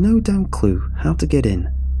had no damn clue how to get in.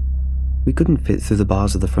 We couldn't fit through the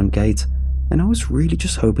bars of the front gate, and I was really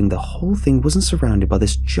just hoping the whole thing wasn't surrounded by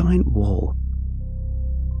this giant wall.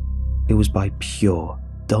 It was by pure,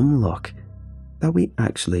 dumb luck that we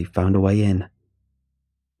actually found a way in.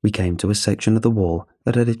 We came to a section of the wall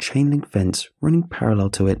that had a chain link fence running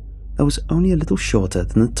parallel to it that was only a little shorter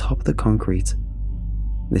than the top of the concrete.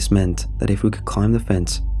 This meant that if we could climb the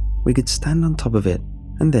fence, we could stand on top of it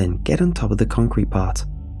and then get on top of the concrete part.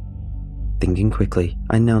 Thinking quickly,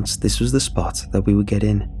 I announced this was the spot that we would get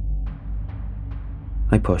in.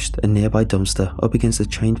 I pushed a nearby dumpster up against the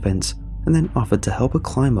chain fence and then offered to help her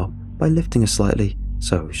climb up by lifting her slightly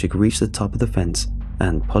so she could reach the top of the fence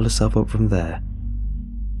and pull herself up from there.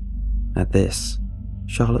 At this,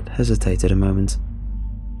 Charlotte hesitated a moment.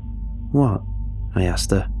 "What?" I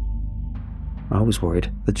asked her. I was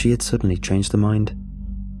worried that she had suddenly changed her mind.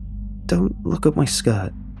 "Don't look at my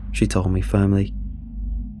skirt," she told me firmly.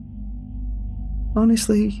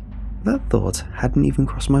 Honestly, that thought hadn't even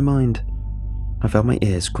crossed my mind. I felt my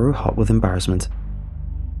ears grow hot with embarrassment.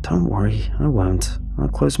 "Don't worry, I won't. I'll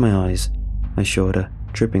close my eyes," I assured her,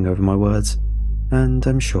 tripping over my words, and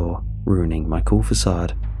I'm sure ruining my cool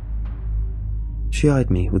facade. She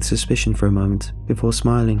eyed me with suspicion for a moment before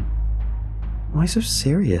smiling. "Why so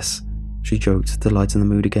serious?" she joked to lighten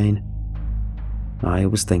the mood again. I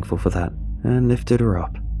was thankful for that and lifted her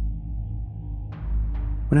up.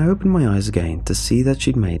 When I opened my eyes again to see that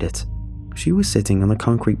she'd made it, she was sitting on the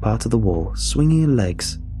concrete part of the wall, swinging her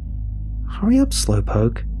legs. "Hurry up,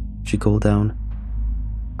 slowpoke," she called down.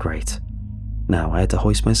 Great. Now I had to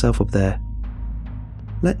hoist myself up there.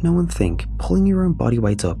 Let no one think pulling your own body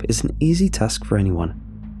weight up is an easy task for anyone,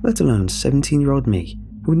 let alone 17-year-old me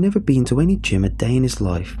who had never been to any gym a day in his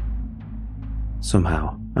life.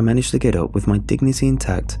 Somehow, I managed to get up with my dignity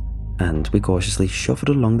intact, and we cautiously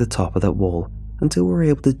shuffled along the top of that wall until we were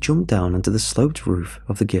able to jump down onto the sloped roof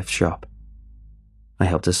of the gift shop. I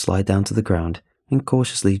helped her slide down to the ground and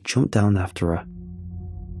cautiously jumped down after her.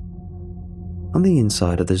 On the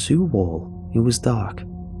inside of the zoo wall, it was dark.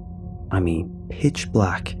 I mean, pitch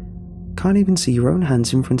black. Can't even see your own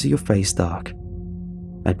hands in front of your face dark.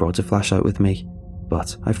 I brought a flashlight with me,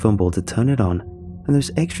 but I fumbled to turn it on, and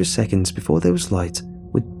those extra seconds before there was light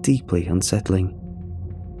were deeply unsettling.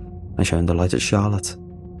 I shone the light at Charlotte.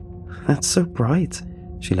 "That's so bright,"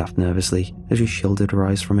 she laughed nervously as she shielded her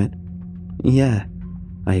eyes from it. "Yeah,"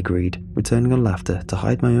 I agreed, returning her laughter to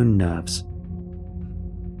hide my own nerves.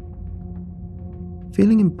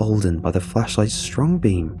 Feeling emboldened by the flashlight's strong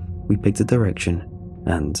beam, we picked a direction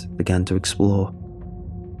and began to explore.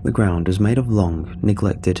 The ground was made of long,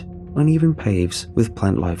 neglected, uneven paves with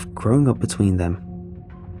plant life growing up between them.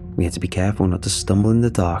 We had to be careful not to stumble in the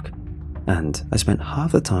dark, and I spent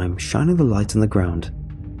half the time shining the light on the ground.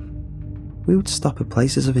 We would stop at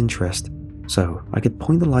places of interest, so I could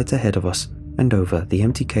point the light ahead of us and over the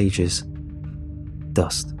empty cages.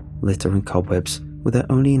 Dust, litter and cobwebs were their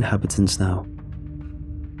only inhabitants now.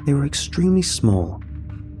 They were extremely small,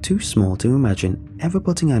 too small to imagine ever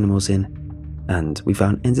putting animals in, and we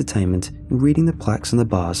found entertainment in reading the plaques on the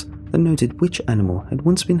bars that noted which animal had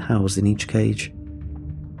once been housed in each cage.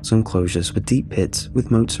 Some enclosures were deep pits with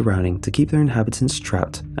moats surrounding to keep their inhabitants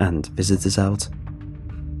trapped and visitors out.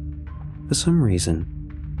 For some reason,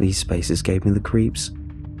 these spaces gave me the creeps.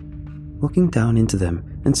 Looking down into them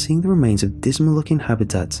and seeing the remains of dismal-looking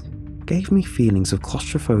habitats gave me feelings of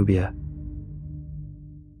claustrophobia.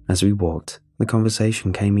 As we walked, the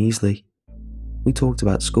conversation came easily. We talked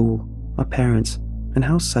about school, our parents, and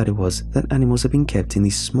how sad it was that animals had been kept in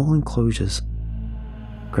these small enclosures.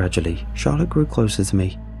 Gradually, Charlotte grew closer to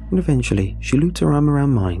me, and eventually she looped her arm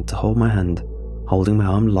around mine to hold my hand, holding my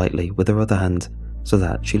arm lightly with her other hand so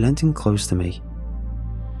that she leant in close to me.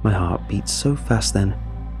 My heart beat so fast then.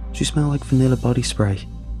 She smelled like vanilla body spray.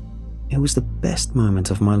 It was the best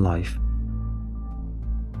moment of my life.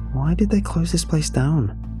 "Why did they close this place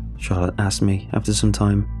down?" Charlotte asked me after some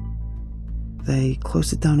time. "They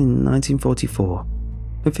closed it down in 1944.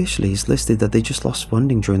 Officially, it's listed that they just lost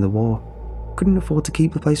funding during the war. Couldn't afford to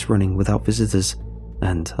keep the place running without visitors,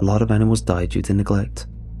 and a lot of animals died due to neglect."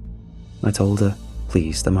 I told her,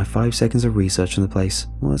 pleased that my 5 seconds of research on the place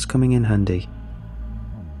was coming in handy.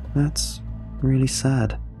 "That's really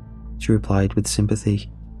sad," she replied with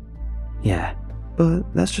sympathy. Yeah, but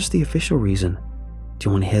that's just the official reason. Do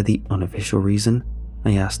you want to hear the unofficial reason?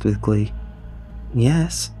 I asked with glee.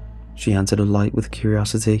 Yes, she answered, alight with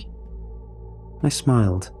curiosity. I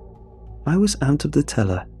smiled. I was amped up to tell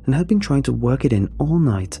her and had been trying to work it in all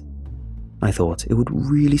night. I thought it would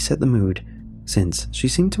really set the mood, since she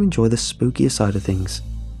seemed to enjoy the spookier side of things.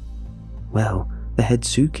 Well, the head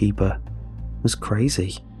zookeeper was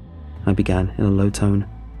crazy. I began in a low tone,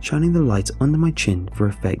 shining the light under my chin for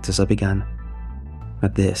effect as I began.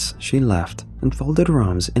 At this, she laughed and folded her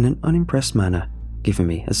arms in an unimpressed manner, giving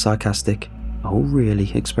me a sarcastic, "Oh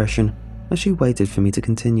really" expression as she waited for me to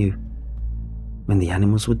continue. When the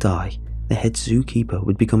animals would die, the head zookeeper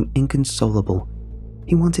would become inconsolable.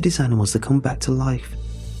 He wanted his animals to come back to life.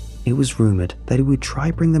 It was rumoured that he would try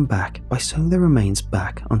bring them back by sewing their remains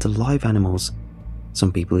back onto live animals.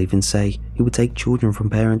 Some people even say he would take children from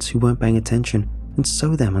parents who weren't paying attention and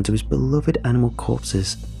sew them onto his beloved animal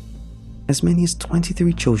corpses. As many as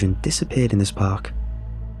 23 children disappeared in this park.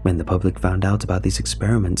 When the public found out about these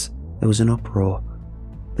experiments, there was an uproar.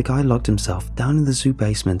 The guy locked himself down in the zoo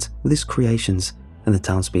basement with his creations, and the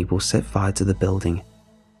townspeople set fire to the building.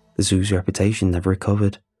 The zoo's reputation never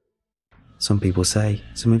recovered. Some people say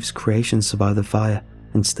some of his creations survived the fire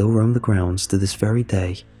and still roam the grounds to this very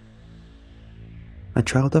day. I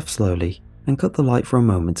trailed off slowly and cut the light for a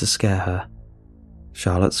moment to scare her.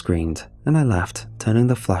 Charlotte screamed and I laughed, turning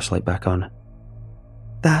the flashlight back on.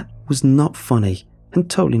 "That was not funny and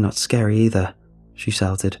totally not scary either," she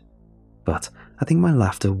shouted. But I think my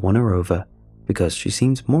laughter won her over because she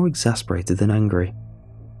seemed more exasperated than angry.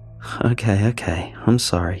 Okay, I'm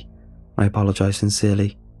sorry. I apologized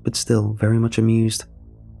sincerely, but still very much amused.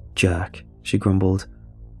 "Jerk," she grumbled,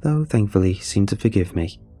 though thankfully seemed to forgive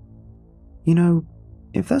me. "You know,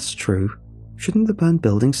 if that's true, shouldn't the burned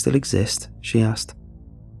building still exist?" she asked.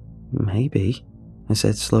 "Maybe," I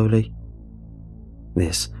said slowly.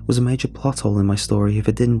 This was a major plot hole in my story if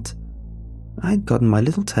it didn't. I had gotten my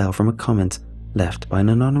little tale from a comment left by an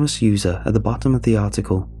anonymous user at the bottom of the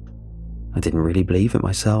article. I didn't really believe it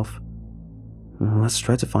myself. "Let's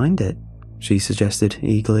try to find it," she suggested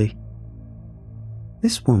eagerly.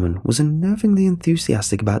 This woman was unnervingly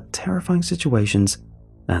enthusiastic about terrifying situations,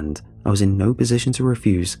 and I was in no position to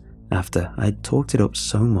refuse after I had talked it up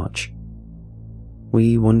so much.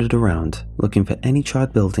 We wandered around looking for any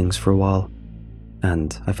charred buildings for a while,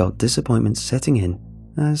 and I felt disappointment setting in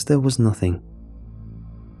as there was nothing.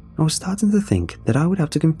 I was starting to think that I would have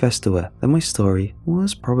to confess to her that my story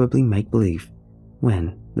was probably make-believe,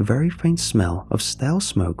 when the very faint smell of stale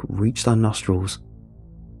smoke reached our nostrils.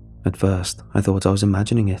 At first, I thought I was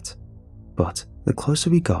imagining it, but the closer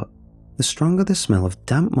we got, the stronger the smell of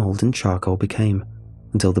damp mold and charcoal became,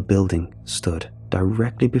 until the building stood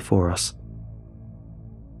directly before us.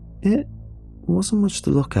 It wasn't much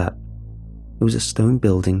to look at. It was a stone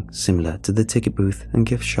building similar to the ticket booth and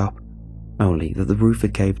gift shop, only that the roof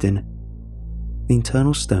had caved in. The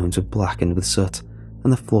internal stones were blackened with soot,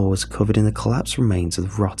 and the floor was covered in the collapsed remains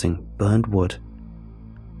of rotting, burned wood.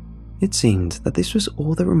 It seemed that this was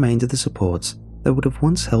all that remained of the supports that would have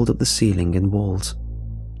once held up the ceiling and walls.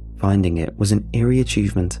 Finding it was an eerie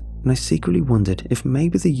achievement, and I secretly wondered if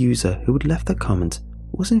maybe the user who had left that comment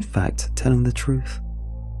was in fact telling the truth.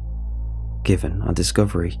 Given our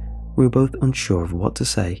discovery, we were both unsure of what to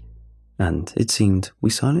say, and it seemed we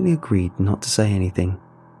silently agreed not to say anything.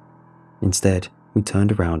 Instead, we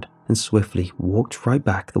turned around and swiftly walked right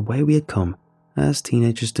back the way we had come, as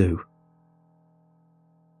teenagers do.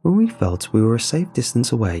 When we felt we were a safe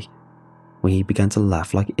distance away, we began to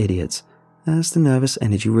laugh like idiots as the nervous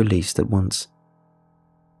energy released at once.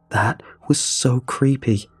 "That was so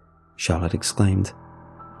creepy," Charlotte exclaimed.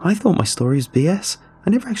 "I thought my story was BS. I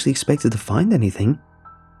never actually expected to find anything,"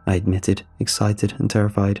 I admitted, excited and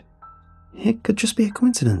terrified. "It could just be a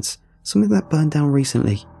coincidence, something that burned down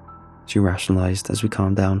recently," she rationalized as we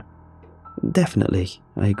calmed down. "Definitely,"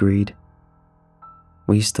 I agreed.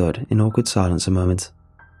 We stood in awkward silence a moment.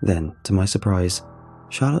 Then, to my surprise,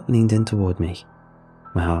 Charlotte leaned in toward me.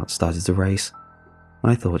 My heart started to race.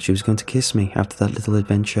 I thought she was going to kiss me after that little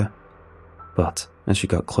adventure. But as she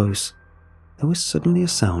got close, there was suddenly a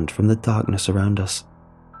sound from the darkness around us.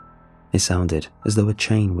 It sounded as though a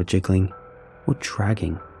chain were jiggling, or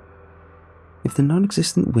dragging. If the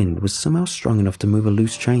non-existent wind was somehow strong enough to move a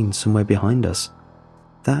loose chain somewhere behind us,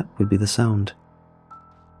 that would be the sound.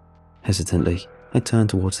 Hesitantly, I turned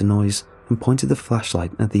towards the noise and pointed the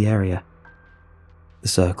flashlight at the area. The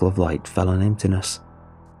circle of light fell on emptiness.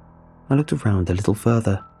 I looked around a little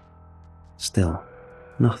further. Still,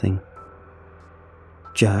 nothing.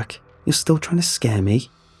 "Jack, you're still trying to scare me?"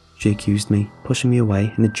 she accused me, pushing me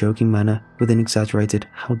away in a joking manner with an exaggerated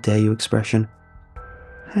 "how dare you" expression.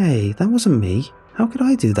 "Hey, that wasn't me. How could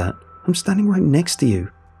I do that? I'm standing right next to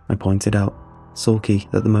you," I pointed out, sulky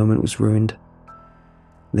that the moment was ruined.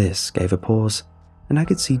 This gave a pause, and I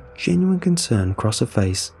could see genuine concern cross her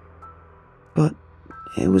face. But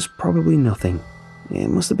it was probably nothing.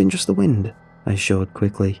 It must have been just the wind, I assured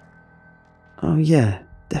quickly. "Oh yeah,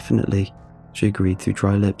 definitely," she agreed through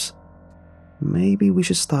dry lips. "Maybe we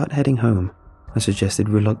should start heading home," I suggested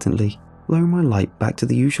reluctantly, lowering my light back to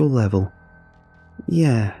the usual level.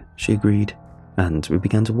 "Yeah," she agreed, and we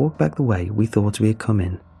began to walk back the way we thought we had come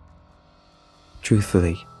in.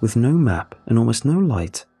 Truthfully, with no map and almost no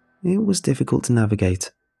light, it was difficult to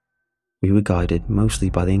navigate. We were guided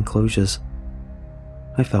mostly by the enclosures.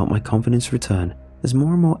 I felt my confidence return as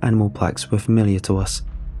more and more animal plaques were familiar to us.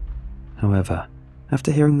 However,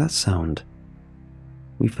 after hearing that sound,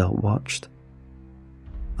 we felt watched.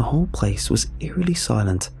 The whole place was eerily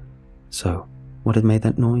silent, so what had made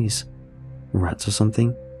that noise? Rats or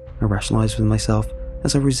something? I rationalized with myself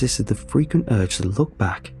as I resisted the frequent urge to look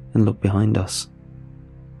back and look behind us.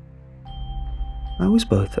 I was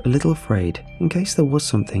both a little afraid in case there was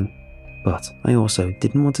something, but I also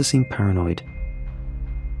didn't want to seem paranoid.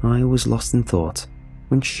 I was lost in thought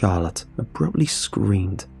when Charlotte abruptly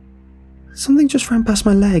screamed. "Something just ran past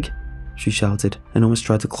my leg," she shouted and almost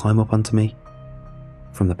tried to climb up onto me.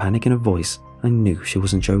 From the panic in her voice, I knew she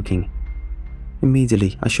wasn't joking.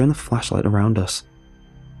 Immediately, I shone the flashlight around us.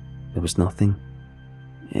 There was nothing.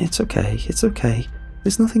 It's okay.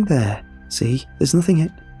 There's nothing there. See, there's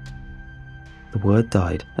nothing The word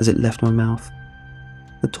died as it left my mouth.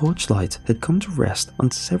 The torchlight had come to rest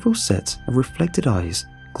on several sets of reflected eyes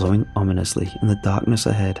glowing ominously in the darkness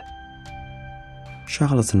ahead.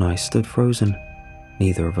 Charlotte and I stood frozen.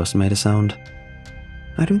 Neither of us made a sound.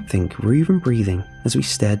 I don't think we were even breathing as we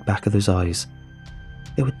stared back at those eyes.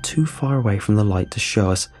 They were too far away from the light to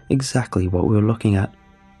show us exactly what we were looking at,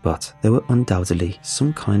 but they were undoubtedly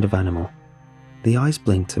some kind of animal. The eyes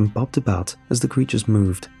blinked and bobbed about as the creatures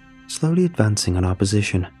moved, slowly advancing on our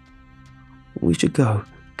position. "We should go.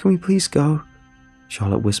 Can we please go?"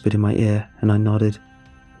 Charlotte whispered in my ear, and I nodded.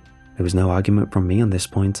 There was no argument from me on this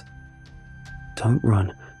point. "Don't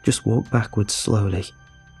run, just walk backwards slowly,"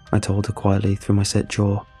 I told her quietly through my set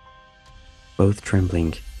jaw. Both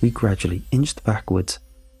trembling, we gradually inched backwards.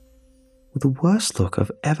 With the worst look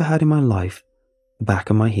I've ever had in my life, the back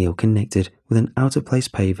of my heel connected with an out-of-place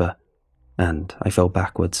paver, and I fell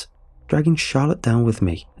backwards, dragging Charlotte down with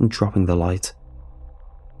me and dropping the light.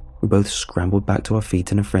 We both scrambled back to our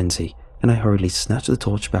feet in a frenzy, and I hurriedly snatched the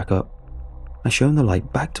torch back up. I shone the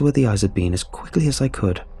light back to where the eyes had been as quickly as I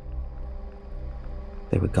could.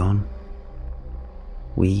 They were gone.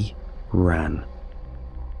 We ran.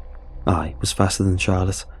 I was faster than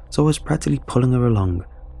Charlotte, so I was practically pulling her along.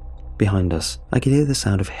 Behind us, I could hear the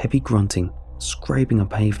sound of heavy grunting, scraping on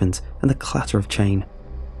pavement, and the clatter of chain.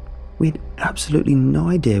 We had absolutely no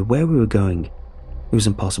idea where we were going. It was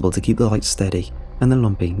impossible to keep the light steady, and the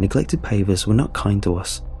lumpy, neglected pavers were not kind to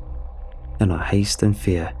us. In our haste and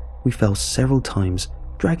fear, we fell several times,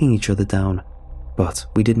 dragging each other down, but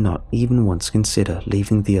we did not even once consider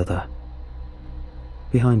leaving the other.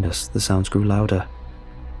 Behind us, the sounds grew louder.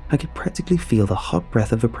 I could practically feel the hot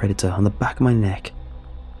breath of a predator on the back of my neck.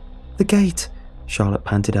 "The gate!" Charlotte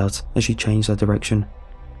panted out as she changed our direction.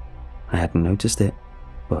 I hadn't noticed it,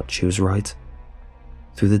 but she was right.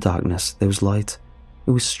 Through the darkness, there was light.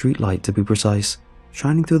 It was street light, to be precise,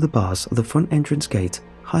 shining through the bars of the front entrance gate,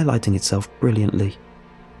 highlighting itself brilliantly.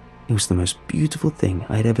 It was the most beautiful thing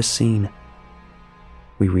I had ever seen.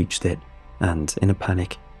 We reached it, and, in a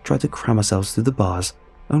panic, tried to cram ourselves through the bars,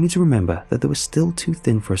 only to remember that they were still too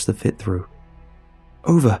thin for us to fit through.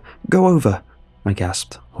 "Over! Go over!" I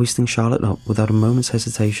gasped, hoisting Charlotte up without a moment's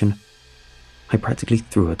hesitation. I practically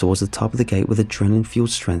threw her towards the top of the gate with adrenaline-fueled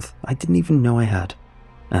strength I didn't even know I had,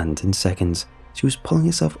 and in seconds, she was pulling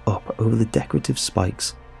herself up over the decorative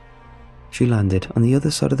spikes. She landed on the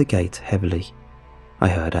other side of the gate heavily. I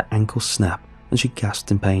heard her ankle snap and she gasped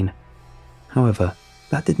in pain. However,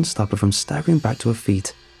 that didn't stop her from staggering back to her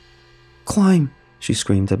feet. "Climb!" she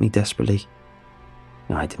screamed at me desperately.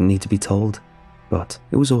 I didn't need to be told, but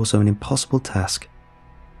it was also an impossible task.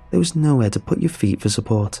 There was nowhere to put your feet for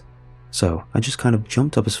support, so I just kind of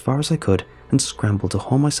jumped up as far as I could and scrambled to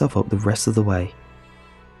haul myself up the rest of the way.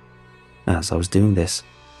 As I was doing this,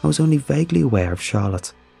 I was only vaguely aware of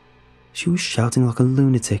Charlotte. She was shouting like a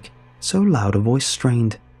lunatic, so loud her voice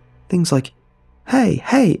strained. Things like,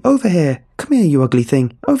 Hey, over here! Come here, you ugly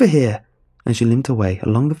thing, over here!" And she limped away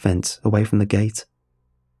along the fence away from the gate.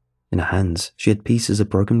 In her hands, she had pieces of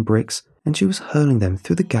broken bricks and she was hurling them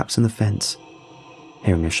through the gaps in the fence.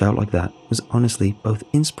 Hearing her shout like that was honestly both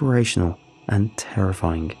inspirational and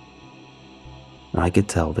terrifying. I could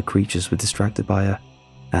tell the creatures were distracted by her,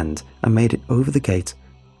 and I made it over the gate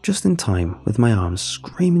just in time with my arms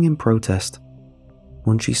screaming in protest.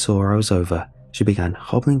 Once she saw I was over, she began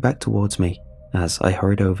hobbling back towards me as I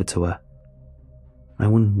hurried over to her. I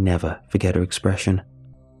will never forget her expression.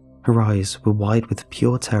 Her eyes were wide with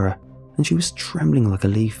pure terror, and she was trembling like a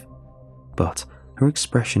leaf, but her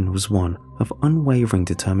expression was one of unwavering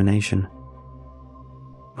determination.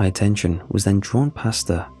 My attention was then drawn past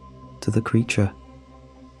her to the creature.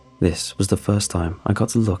 This was the first time I got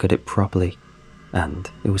to look at it properly, and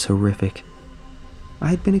it was horrific. I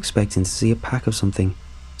had been expecting to see a pack of something,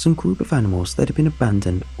 some group of animals that had been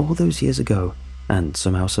abandoned all those years ago and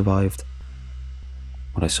somehow survived.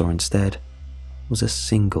 What I saw instead was a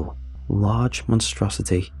single, large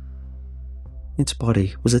monstrosity. Its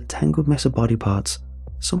body was a tangled mess of body parts,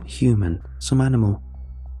 some human, some animal.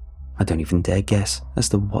 I don't even dare guess as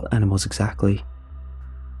to what animals exactly.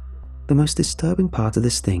 The most disturbing part of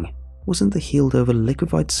this thing wasn't the healed over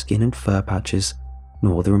liquefied skin and fur patches,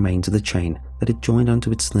 nor the remains of the chain that had joined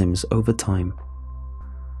onto its limbs over time.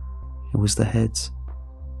 It was the heads.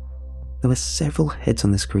 There were several heads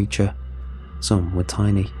on this creature. Some were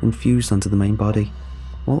tiny and fused onto the main body,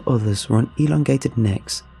 while others were on elongated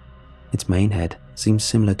necks. Its main head seemed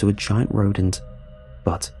similar to a giant rodent,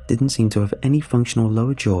 but didn't seem to have any functional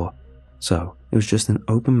lower jaw, so it was just an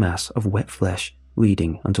open mass of wet flesh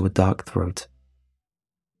leading onto a dark throat.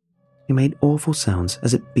 It made awful sounds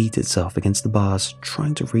as it beat itself against the bars,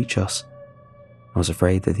 trying to reach us. I was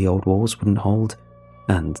afraid that the old walls wouldn't hold,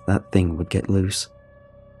 and that thing would get loose.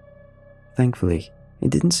 Thankfully, it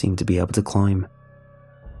didn't seem to be able to climb.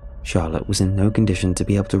 Charlotte was in no condition to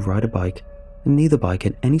be able to ride a bike, and neither bike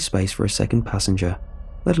had any space for a second passenger,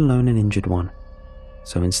 let alone an injured one.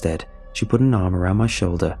 So instead, she put an arm around my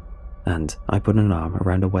shoulder, and I put an arm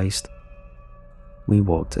around her waist. We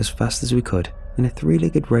walked as fast as we could in a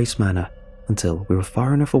three-legged race manner until we were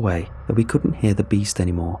far enough away that we couldn't hear the beast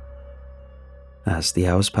anymore. As the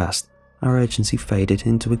hours passed, our urgency faded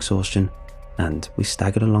into exhaustion, and we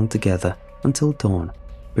staggered along together until dawn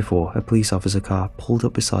before a police officer car pulled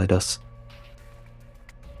up beside us.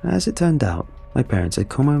 As it turned out, my parents had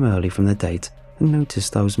come home early from their date and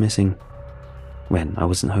noticed I was missing. When I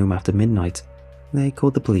wasn't home after midnight, they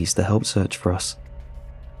called the police to help search for us.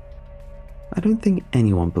 I don't think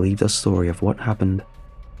anyone believed our story of what happened,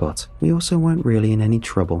 but we also weren't really in any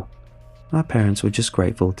trouble. Our parents were just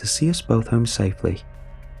grateful to see us both home safely.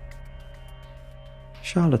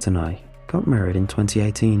 Charlotte and I got married in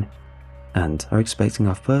 2018 and are expecting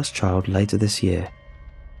our first child later this year.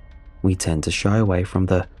 We tend to shy away from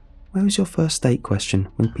the "where was your first date" question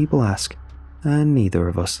when people ask, and neither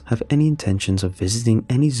of us have any intentions of visiting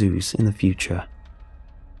any zoos in the future.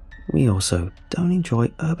 We also don't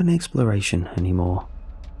enjoy urban exploration anymore.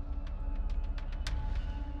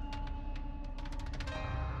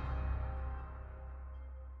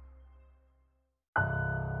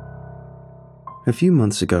 A few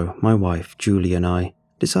months ago, my wife, Julie, and I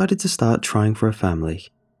decided to start trying for a family.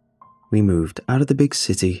 We moved out of the big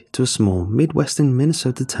city to a small Midwestern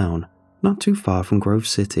Minnesota town not too far from Grove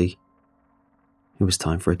City. It was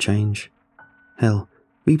time for a change. Hell,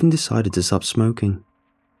 we even decided to stop smoking.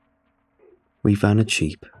 We found a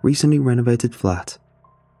cheap, recently renovated flat.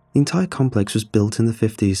 The entire complex was built in the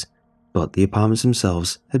 50s, but the apartments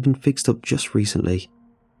themselves had been fixed up just recently.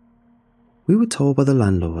 We were told by the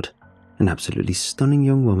landlord, an absolutely stunning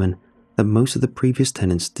young woman, that most of the previous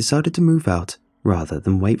tenants decided to move out rather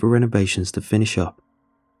than wait for renovations to finish up.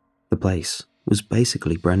 The place was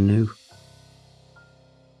basically brand new.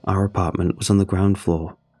 Our apartment was on the ground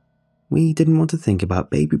floor. We didn't want to think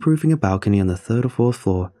about baby-proofing a balcony on the 3rd or 4th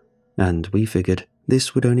floor, and we figured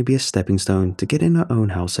this would only be a stepping stone to get in our own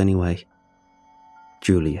house anyway.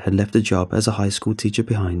 Julie had left a job as a high school teacher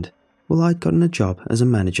behind, while I'd gotten a job as a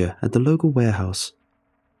manager at the local warehouse.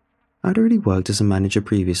 I'd already worked as a manager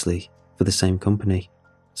previously for the same company,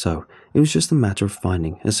 so it was just a matter of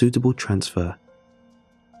finding a suitable transfer.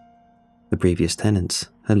 The previous tenants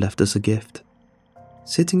had left us a gift.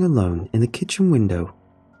 Sitting alone in the kitchen window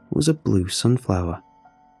was a blue sunflower.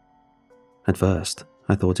 At first,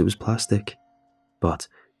 I thought it was plastic, but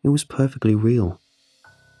it was perfectly real.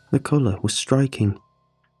 The colour was striking.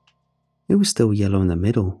 It was still yellow in the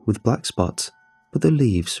middle with black spots, but the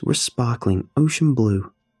leaves were sparkling ocean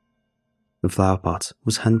blue. The flower pot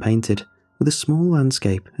was hand-painted with a small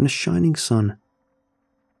landscape and a shining sun.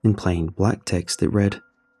 In plain black text it read,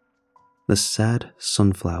 "The Sad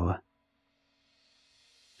Sunflower."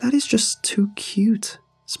 "That is just too cute,"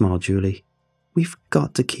 smiled Julie. "We've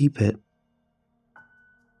got to keep it."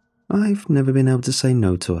 I've never been able to say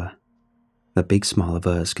no to her. That big smile of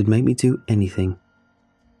hers could make me do anything.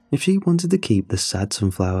 If she wanted to keep the sad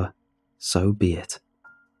sunflower, so be it.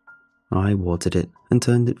 I watered it and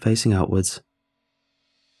turned it facing outwards.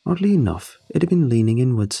 Oddly enough, it had been leaning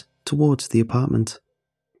inwards, towards the apartment.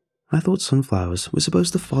 I thought sunflowers were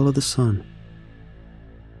supposed to follow the sun.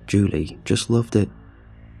 Julie just loved it.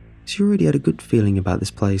 She already had a good feeling about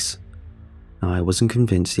this place. I wasn't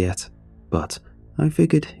convinced yet, but I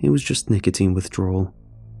figured it was just nicotine withdrawal.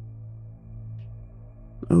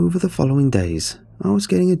 Over the following days, I was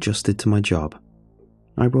getting adjusted to my job.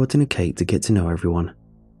 I brought in a cake to get to know everyone.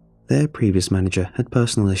 Their previous manager had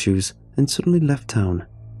personal issues and suddenly left town,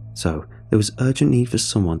 so there was urgent need for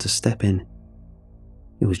someone to step in.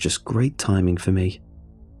 It was just great timing for me.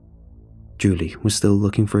 Julie was still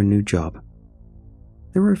looking for a new job.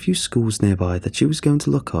 There were a few schools nearby that she was going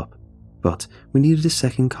to look up, but we needed a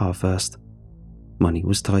second car first. Money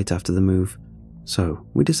was tight after the move, so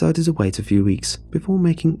we decided to wait a few weeks before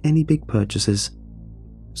making any big purchases.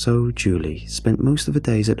 So Julie spent most of her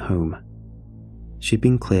days at home. She'd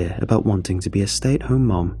been clear about wanting to be a stay-at-home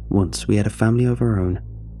mom once we had a family of our own,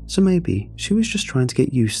 so maybe she was just trying to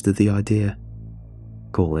get used to the idea.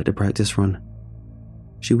 Call it a practice run.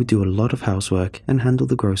 She would do a lot of housework and handle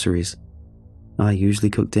the groceries. I usually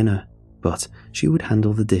cooked dinner, but she would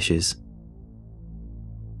handle the dishes.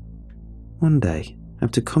 One day,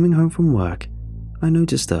 after coming home from work, I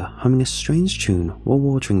noticed her humming a strange tune while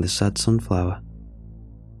watering the sad sunflower.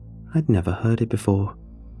 I'd never heard it before.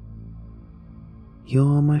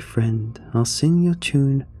 "You're my friend, I'll sing your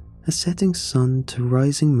tune, a setting sun to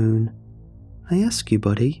rising moon. I ask you,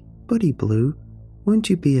 buddy, buddy blue, won't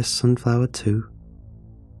you be a sunflower too?"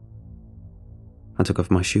 I took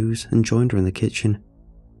off my shoes and joined her in the kitchen.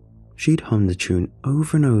 She'd hummed the tune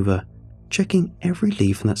over and over, checking every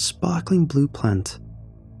leaf on that sparkling blue plant.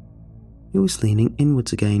 It was leaning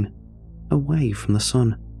inwards again, away from the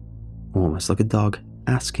sun, almost like a dog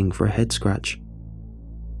asking for a head scratch.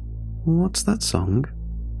 "What's that song?"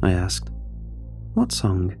 I asked. "What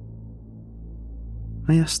song?"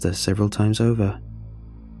 I asked her several times over.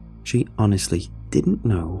 She honestly didn't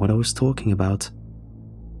know what I was talking about.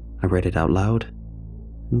 I read it out loud,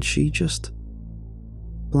 and she just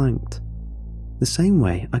blanked. The same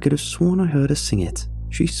way I could have sworn I heard her sing it,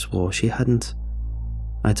 she swore she hadn't.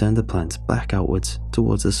 I turned the plant back outwards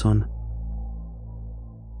towards the sun.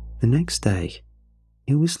 The next day,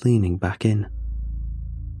 it was leaning back in.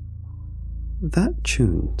 That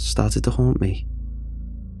tune started to haunt me.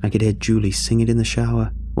 I could hear Julie sing it in the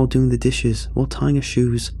shower, while doing the dishes, while tying her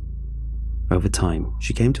shoes. Over time,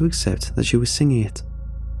 she came to accept that she was singing it,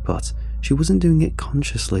 but she wasn't doing it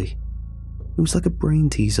consciously. It was like a brain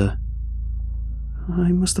teaser.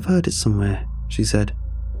 "I must have heard it somewhere," she said.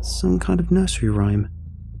 "Some kind of nursery rhyme."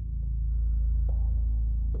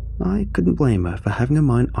 I couldn't blame her for having her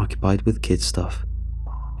mind occupied with kid stuff.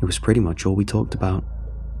 It was pretty much all we talked about.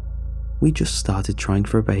 We just started trying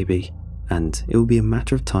for a baby, and it would be a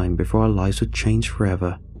matter of time before our lives would change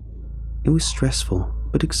forever. It was stressful,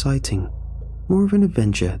 but exciting. More of an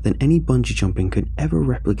adventure than any bungee jumping could ever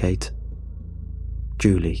replicate.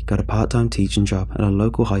 Julie got a part-time teaching job at a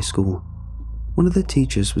local high school. One of the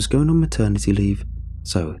teachers was going on maternity leave,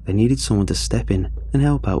 so they needed someone to step in and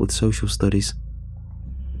help out with social studies.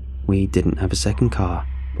 We didn't have a second car,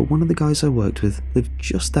 but one of the guys I worked with lived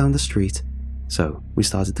just down the street, so we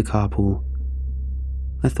started to carpool.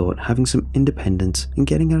 I thought having some independence and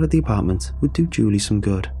getting out of the apartment would do Julie some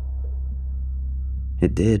good.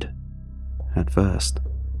 It did, at first.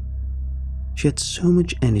 She had so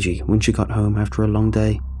much energy when she got home after a long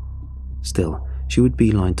day. Still, she would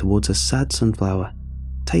beeline towards her sad sunflower,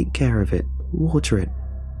 take care of it, water it,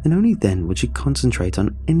 and only then would she concentrate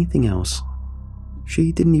on anything else.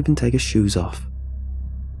 She didn't even take her shoes off.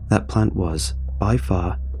 That plant was, by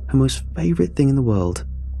far, her most favorite thing in the world.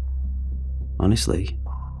 Honestly,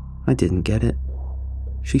 I didn't get it.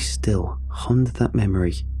 She still hummed that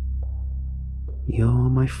memory. "You're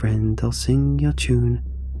my friend, I'll sing your tune,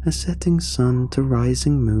 a setting sun to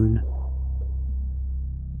rising moon."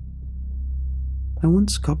 I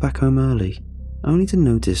once got back home early, only to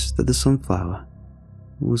notice that the sunflower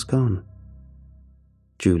was gone.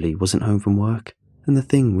 Julie wasn't home from work, and the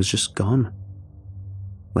thing was just gone.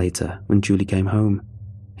 Later, when Julie came home,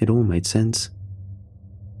 it all made sense.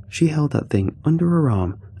 She held that thing under her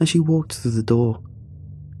arm as she walked through the door.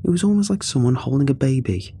 It was almost like someone holding a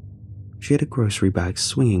baby. She had a grocery bag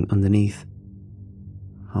swinging underneath.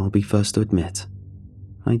 I'll be first to admit,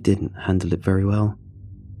 I didn't handle it very well.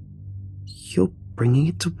 "You're bringing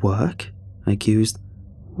it to work?" I accused.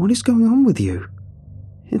 what is going on with you?"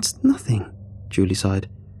 "It's nothing," Julie sighed.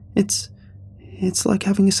 It's like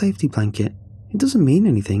having a safety blanket. It doesn't mean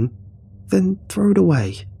anything. Then throw it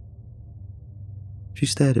away." She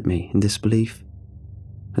stared at me in disbelief.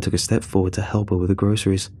 I took a step forward to help her with the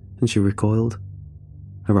groceries, and she recoiled.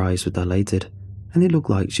 Her eyes were dilated, and it looked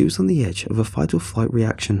like she was on the edge of a fight-or-flight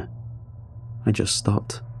reaction. I just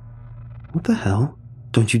stopped. "What the hell?"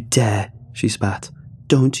 "Don't you dare," she spat.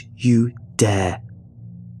 "Don't you dare."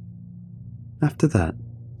 After that,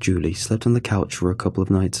 Julie slept on the couch for a couple of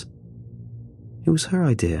nights. It was her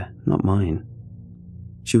idea, not mine.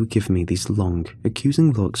 She would give me these long,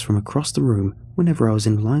 accusing looks from across the room whenever I was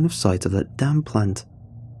in line of sight of that damn plant.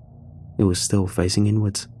 It was still facing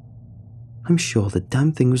inwards. I'm sure the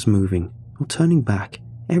damn thing was moving or turning back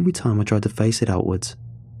every time I tried to face it outwards.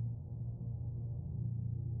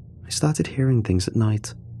 I started hearing things at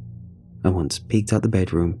night. I once peeked out the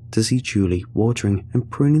bedroom to see Julie watering and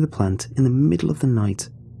pruning the plant in the middle of the night.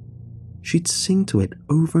 She'd sing to it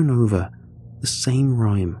over and over, the same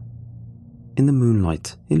rhyme. In the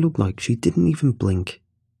moonlight, it looked like she didn't even blink.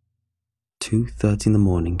 2:30 in the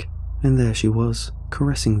morning, and there she was,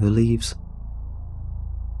 caressing the leaves.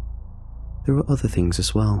 There were other things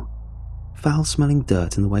as well. Foul-smelling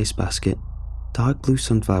dirt in the wastebasket, dark blue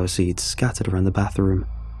sunflower seeds scattered around the bathroom.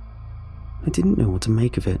 I didn't know what to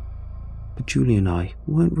make of it, but Julie and I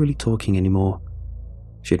weren't really talking anymore.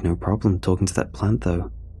 She had no problem talking to that plant,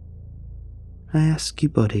 though. "I ask you,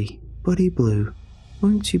 Buddy Blue,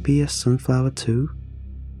 won't you be a sunflower too?"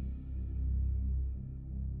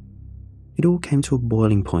 It all came to a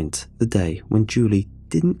boiling point the day when Julie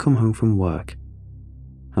didn't come home from work.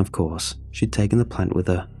 Of course, she'd taken the plant with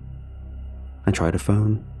her. I tried her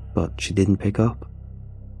phone, but she didn't pick up.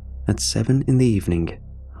 At 7 in the evening,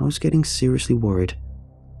 I was getting seriously worried.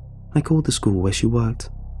 I called the school where she worked,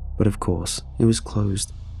 but of course, it was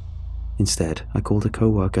closed. Instead, I called a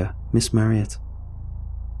co-worker, Miss Marriott.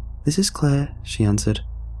 "This is Claire," she answered.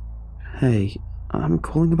 "Hey, I'm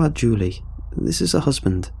calling about Julie. This is her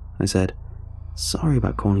husband," I said. "Sorry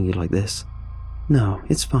about calling you like this." "No,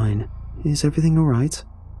 it's fine. Is everything alright?"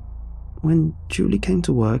 "When Julie came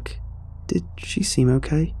to work, did she seem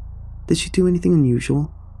okay? Did she do anything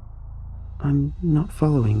unusual?" "I'm not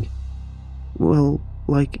following." "Well,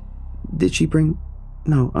 like, did she bring...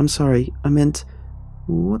 No, I'm sorry, I meant,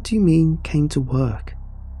 what do you mean came to work?"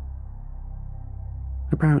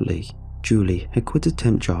 Apparently, Julie had quit a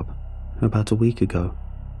temp job about a week ago.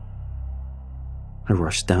 I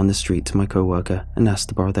rushed down the street to my co-worker and asked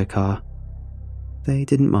to borrow their car. They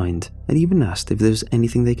didn't mind and even asked if there was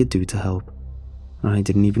anything they could do to help. I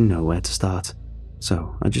didn't even know where to start,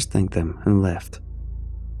 so I just thanked them and left.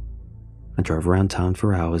 I drove around town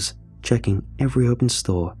for hours, checking every open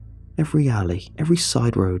store, every alley, every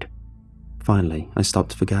side road. Finally, I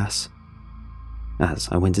stopped for gas. As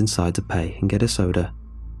I went inside to pay and get a soda,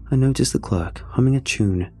 I noticed the clerk humming a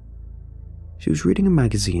tune. She was reading a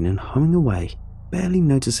magazine and humming away, barely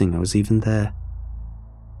noticing I was even there.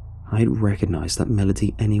 I'd recognized that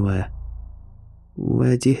melody anywhere.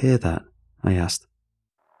 "Where'd you hear that?" I asked.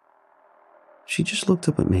 She just looked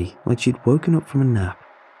up at me like she'd woken up from a nap.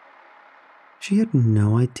 She had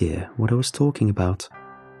no idea what I was talking about.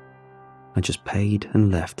 I just paid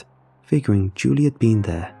and left, figuring Julie had been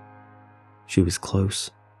there. She was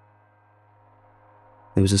close.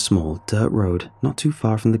 There was a small dirt road not too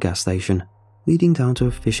far from the gas station, leading down to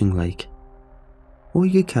a fishing lake. All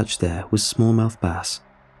you could catch there was smallmouth bass,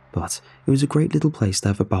 but it was a great little place to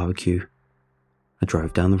have a barbecue. I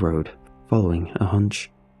drove down the road, following a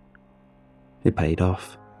hunch. It paid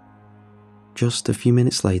off. Just a few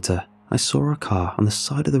minutes later, I saw a car on the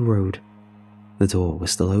side of the road. The door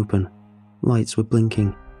was still open. Lights were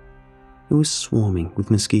blinking. It was swarming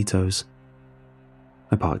with mosquitoes.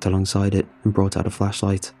 I parked alongside it and brought out a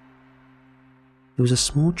flashlight. There was a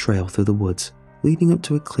small trail through the woods leading up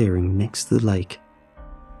to a clearing next to the lake.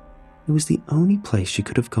 It was the only place she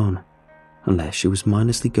could have gone, unless she was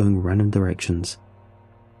mindlessly going random directions.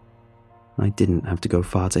 I didn't have to go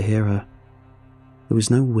far to hear her. There was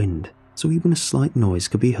no wind, so even a slight noise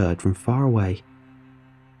could be heard from far away.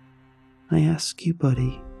 "I ask you,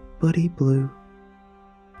 Buddy Blue."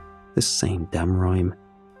 The same damn rhyme.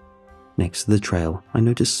 Next to the trail, I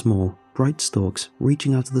noticed small, bright stalks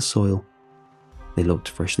reaching out of the soil. They looked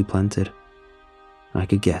freshly planted. I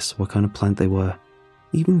could guess what kind of plant they were,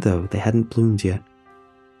 even though they hadn't bloomed yet.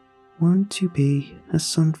 "Won't you be a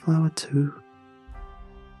sunflower too?"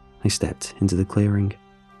 I stepped into the clearing.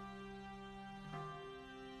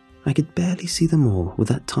 I could barely see them all with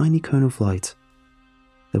that tiny cone of light.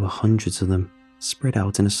 There were hundreds of them, spread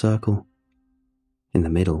out in a circle. In the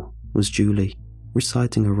middle was Julie,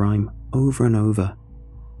 reciting a rhyme over and over.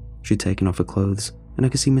 She'd taken off her clothes, and I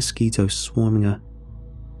could see mosquitoes swarming her.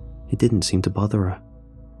 It didn't seem to bother her.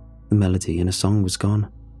 The melody in her song was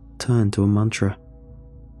gone, turned to a mantra.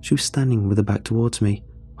 She was standing with her back towards me,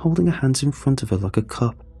 holding her hands in front of her like a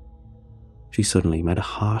cup. She suddenly made a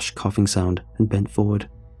harsh coughing sound and bent forward.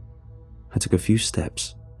 I took a few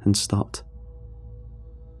steps and stopped.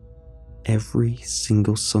 Every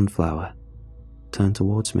single sunflower turned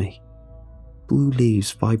towards me, blue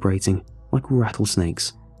leaves vibrating like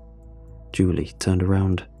rattlesnakes. Julie turned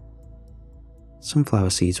around. Sunflower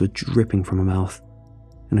seeds were dripping from her mouth.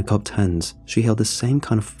 In her cupped hands, she held the same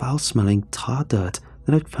kind of foul-smelling tar dirt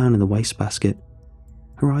that I'd found in the wastebasket.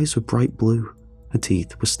 Her eyes were bright blue, her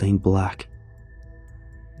teeth were stained black.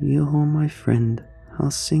 "You're my friend,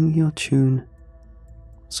 I'll sing your tune."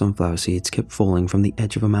 Sunflower seeds kept falling from the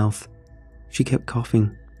edge of her mouth. She kept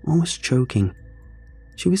coughing, almost choking.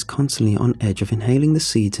 She was constantly on edge of inhaling the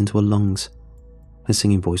seeds into her lungs. Her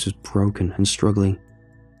singing voice was broken and struggling.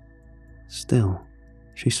 Still,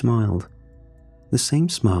 she smiled. The same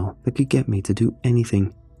smile that could get me to do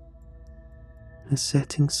anything. "A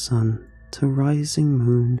setting sun to rising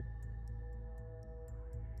moon."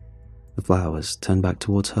 The flowers turned back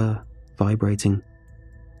towards her, vibrating,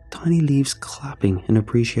 tiny leaves clapping in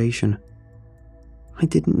appreciation. I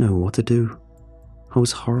didn't know what to do. I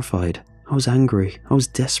was horrified, I was angry, I was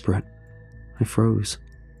desperate. I froze.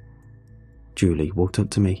 Julie walked up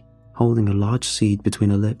to me, holding a large seed between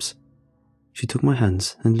her lips. She took my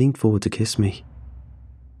hands and leaned forward to kiss me.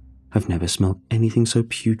 I've never smelled anything so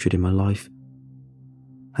putrid in my life.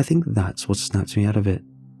 I think that's what snapped me out of it.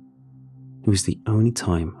 It was the only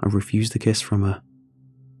time I refused a kiss from her.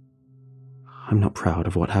 I'm not proud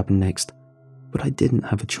of what happened next, but I didn't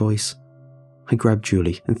have a choice. I grabbed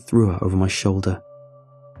Julie and threw her over my shoulder.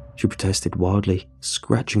 She protested wildly,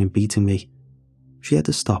 scratching and beating me. She had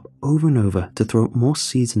to stop over and over to throw more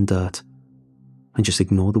seeds and dirt. I just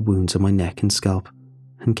ignored the wounds on my neck and scalp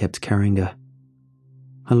and kept carrying her.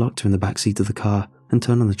 I locked her in the back seat of the car and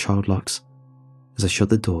turned on the child locks. As I shut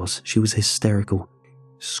the doors, she was hysterical,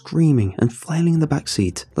 screaming and flailing in the back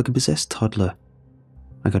seat like a possessed toddler.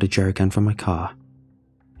 I got a jerrycan from my car.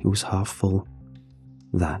 It was half full.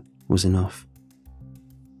 That was enough.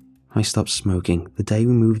 I stopped smoking the day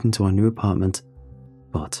we moved into our new apartment,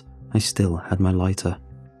 but I still had my lighter.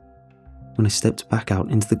 When I stepped back out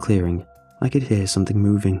into the clearing, I could hear something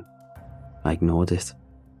moving. I ignored it.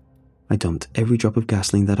 I dumped every drop of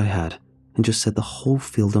gasoline that I had and just set the whole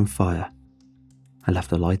field on fire. I left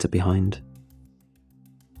the lighter behind.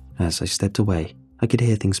 As I stepped away, I could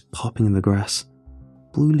hear things popping in the grass,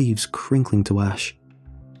 blue leaves crinkling to ash,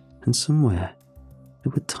 and somewhere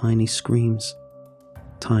there were tiny screams.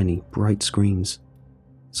 Tiny, bright screams.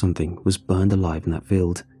 Something was burned alive in that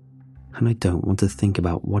field, and I don't want to think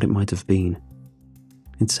about what it might have been.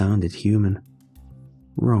 It sounded human.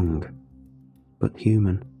 Wrong, but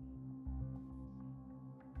human.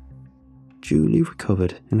 Julie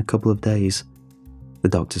recovered in a couple of days. The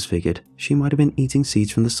doctors figured she might have been eating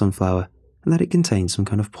seeds from the sunflower and that it contained some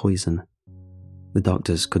kind of poison. The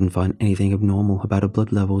doctors couldn't find anything abnormal about her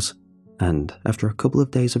blood levels, and after a couple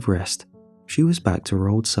of days of rest, she was back to her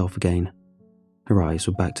old self again. Her eyes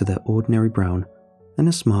were back to their ordinary brown, and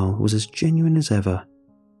her smile was as genuine as ever.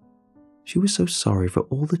 She was so sorry for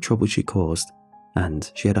all the trouble she caused,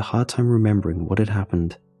 and she had a hard time remembering what had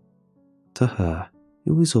happened. To her,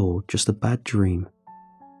 it was all just a bad dream.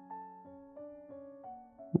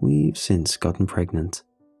 We've since gotten pregnant.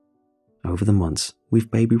 Over the months,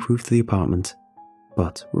 we've baby-proofed the apartment,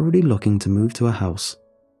 but we're already looking to move to a house.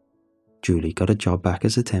 Julie got a job back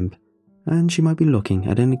as a temp, and she might be looking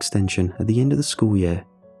at an extension at the end of the school year.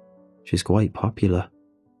 She's quite popular.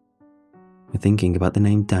 We're thinking about the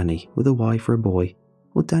name Danny with a Y for a boy,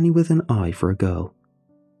 or Danny with an I for a girl.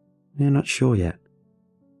 We're not sure yet.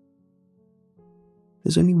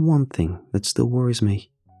 There's only one thing that still worries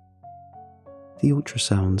me. The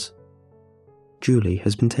ultrasounds. Julie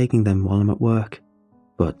has been taking them while I'm at work,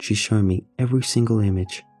 but she's shown me every single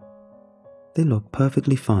image. They look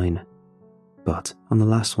perfectly fine, but on the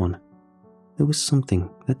last one, there was something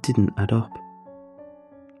that didn't add up.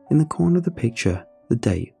 In the corner of the picture, the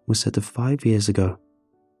date was set to 5 years ago.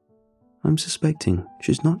 I'm suspecting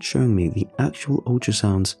she's not showing me the actual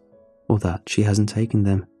ultrasounds, or that she hasn't taken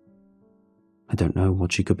them. I don't know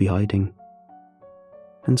what she could be hiding.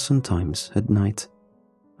 And sometimes at night,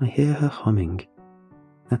 I hear her humming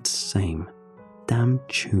that same damn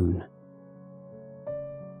tune.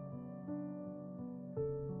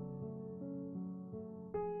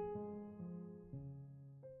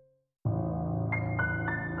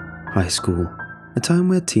 High school, a time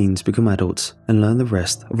where teens become adults and learn the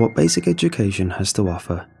rest of what basic education has to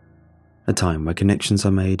offer. A time where connections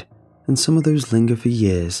are made, and some of those linger for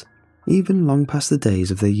years, even long past the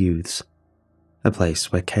days of their youths. A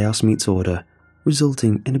place where chaos meets order,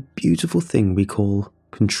 resulting in a beautiful thing we call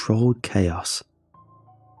controlled chaos.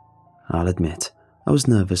 I'll admit, I was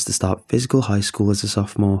nervous to start physical high school as a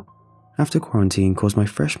sophomore, after quarantine caused my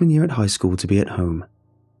freshman year at high school to be at home.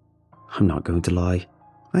 I'm not going to lie,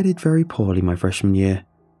 I did very poorly my freshman year,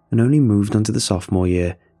 and only moved on to the sophomore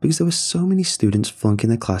year because there were so many students flunking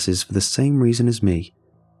their classes for the same reason as me,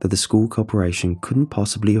 that the school corporation couldn't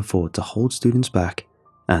possibly afford to hold students back,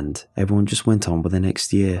 and everyone just went on with the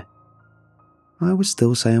next year. I would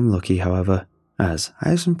still say I'm lucky, however, as I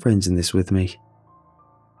have some friends in this with me.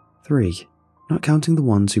 3, not counting the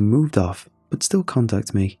ones who moved off but still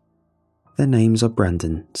contact me. Their names are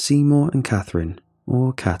Brandon, Seymour and Catherine,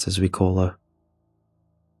 or Kat as we call her.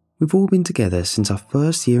 We've all been together since our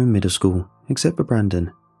first year in middle school, except for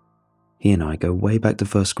Brandon. He and I go way back to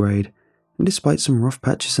first grade, and despite some rough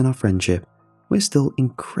patches in our friendship, we're still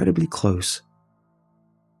incredibly close.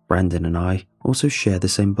 Brandon and I also share the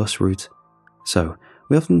same bus route, so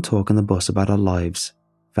we often talk on the bus about our lives,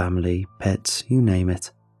 family, pets, you name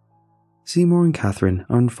it. Seymour and Catherine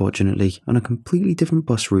are unfortunately on a completely different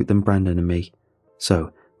bus route than Brandon and me,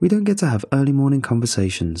 so we don't get to have early morning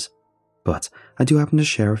conversations, but I do happen to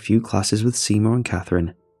share a few classes with Seymour and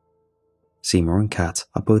Catherine. Seymour and Kat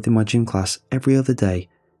are both in my gym class every other day,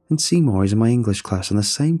 and Seymour is in my English class on the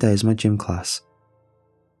same day as my gym class.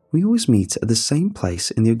 We always meet at the same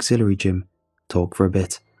place in the auxiliary gym, talk for a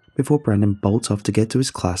bit, before Brandon bolts off to get to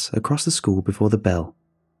his class across the school before the bell.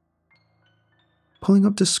 Pulling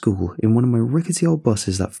up to school in one of my rickety old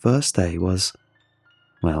buses that first day was,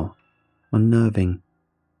 well, unnerving.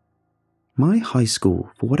 My high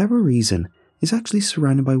school, for whatever reason, is actually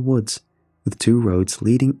surrounded by woods, with 2 roads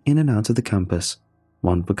leading in and out of the campus,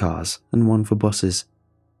 one for cars and one for buses.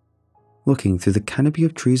 Looking through the canopy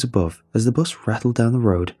of trees above as the bus rattled down the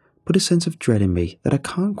road put a sense of dread in me that I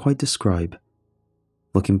can't quite describe.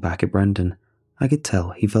 Looking back at Brandon, I could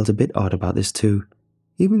tell he felt a bit odd about this too,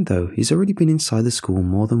 even though he's already been inside the school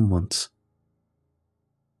more than once.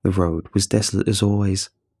 The road was desolate as always,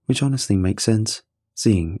 which honestly makes sense,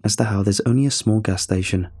 seeing as to how there's only a small gas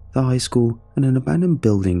station, the high school, and an abandoned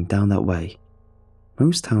building down that way.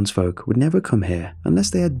 Most townsfolk would never come here unless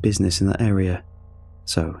they had business in that area,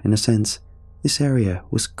 so in a sense, this area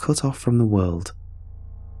was cut off from the world.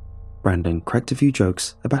 Brandon cracked a few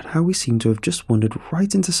jokes about how we seemed to have just wandered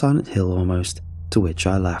right into Silent Hill almost, to which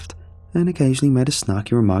I laughed, and occasionally made a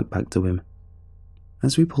snarky remark back to him.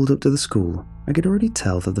 As we pulled up to the school, I could already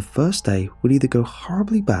tell that the first day would either go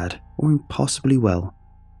horribly bad or impossibly well,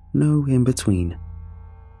 no in between.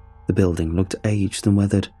 The building looked aged and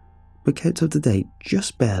weathered, but kept up to date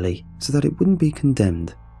just barely so that it wouldn't be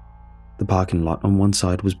condemned. The parking lot on one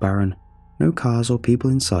side was barren, no cars or people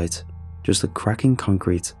in sight, just the cracking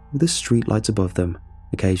concrete with the street lights above them,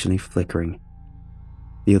 occasionally flickering.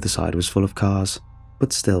 The other side was full of cars,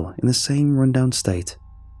 but still in the same rundown state.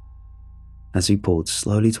 As we pulled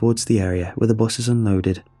slowly towards the area where the buses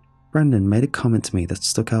unloaded, Brandon made a comment to me that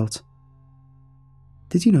stuck out.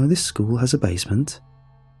 "Did you know this school has a basement?"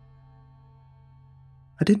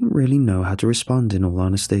 I didn't really know how to respond in all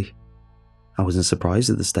honesty. I wasn't surprised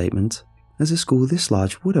at the statement, as a school this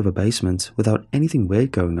large would have a basement without anything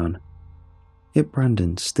weird going on. Yet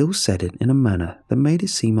Brandon still said it in a manner that made it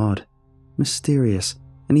seem odd, mysterious,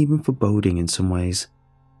 and even foreboding in some ways.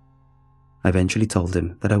 I eventually told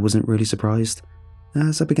him that I wasn't really surprised,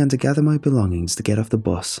 as I began to gather my belongings to get off the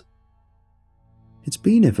bus. "It's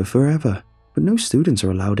been here for forever, but no students are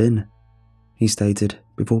allowed in," he stated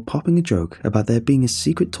before popping a joke about there being a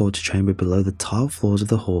secret torture chamber below the tile floors of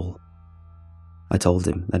the hall. I told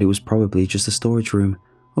him that it was probably just a storage room,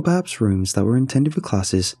 or perhaps rooms that were intended for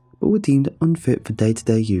classes but were deemed unfit for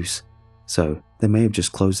day-to-day use, so they may have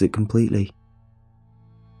just closed it completely.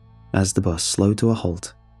 As the bus slowed to a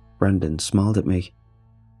halt, Brandon smiled at me.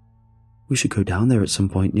 "We should go down there at some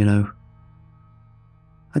point, you know."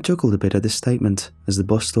 I chuckled a bit at this statement as the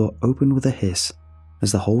bus door opened with a hiss,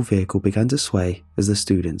 as the whole vehicle began to sway as the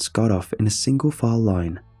students got off in a single file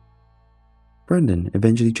line. Brandon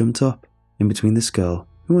eventually jumped up, in between this girl,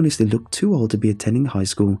 who honestly looked too old to be attending high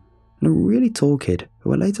school, and a really tall kid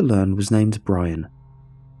who I later learned was named Brian.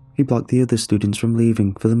 He blocked the other students from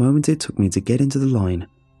leaving for the moment it took me to get into the line,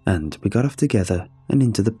 and we got off together and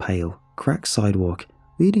into the pale, cracked sidewalk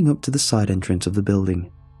leading up to the side entrance of the building.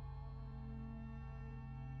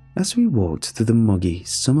 As we walked through the muggy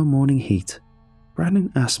summer morning heat,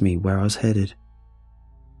 Brandon asked me where I was headed.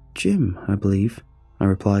 "Gym, I believe," I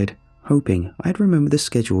replied, hoping I'd remembered the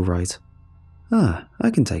schedule right. "Ah,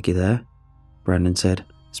 I can take you there," Brandon said,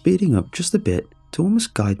 speeding up just a bit to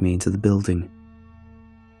almost guide me into the building.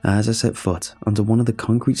 As I set foot onto one of the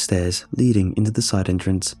concrete stairs leading into the side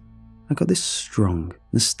entrance, I got this strong,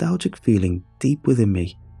 nostalgic feeling deep within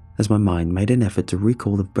me as my mind made an effort to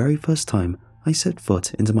recall the very first time I set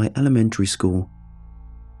foot into my elementary school.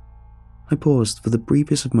 I paused for the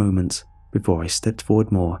briefest of moments before I stepped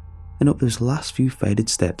forward more and up those last few faded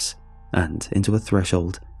steps and into a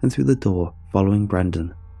threshold and through the door following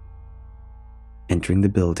Brandon. Entering the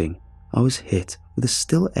building, I was hit with a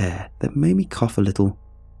still air that made me cough a little.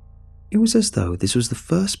 It was as though this was the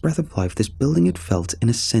first breath of life this building had felt in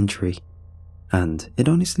a century, and it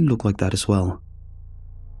honestly looked like that as well.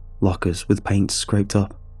 Lockers with paint scraped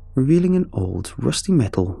up, revealing an old, rusty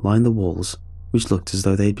metal lined the walls, which looked as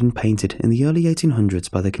though they had been painted in the early 1800s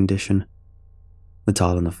by their condition. The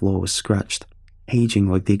tile on the floor was scratched, aging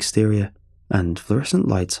like the exterior, and fluorescent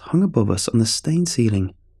lights hung above us on the stained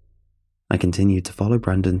ceiling. I continued to follow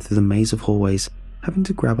Brandon through the maze of hallways, having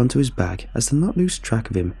to grab onto his bag as to not lose track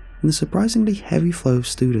of him in the surprisingly heavy flow of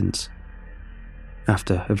students.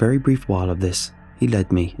 After a very brief while of this, he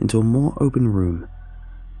led me into a more open room.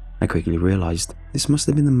 I quickly realized this must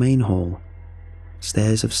have been the main hall.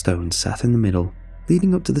 Stairs of stone sat in the middle,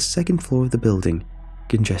 leading up to the second floor of the building,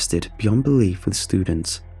 congested beyond belief with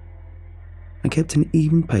students. I kept an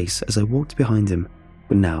even pace as I walked behind him,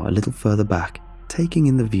 but now a little further back, taking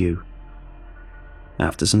in the view.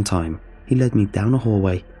 After some time, he led me down a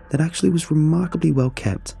hallway that actually was remarkably well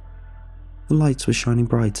kept. The lights were shining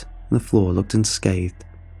bright, and the floor looked unscathed.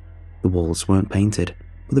 The walls weren't painted,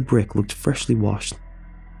 but the brick looked freshly washed.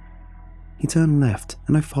 He turned left,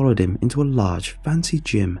 and I followed him into a large, fancy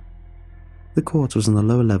gym. The court was on the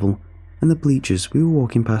lower level, and the bleachers we were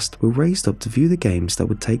walking past were raised up to view the games that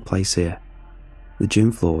would take place here. The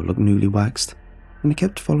gym floor looked newly waxed, and I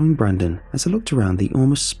kept following Brandon as I looked around the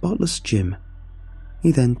almost spotless gym.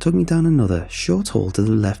 He then took me down another short hall to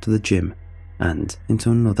the left of the gym, and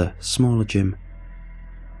into another, smaller gym.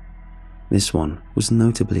 This one was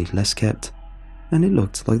notably less kept, and it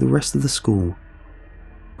looked like the rest of the school.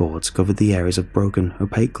 Boards covered the areas of broken,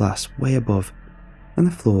 opaque glass way above, and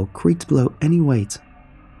the floor creaked below any weight.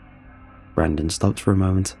 Brandon stopped for a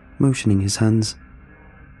moment, motioning his hands.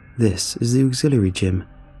 "This is the auxiliary gym,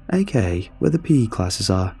 aka where the PE classes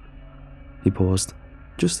are." He paused,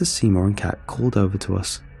 just as Seymour and Kat called over to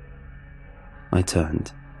us. I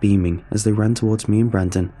turned, beaming as they ran towards me and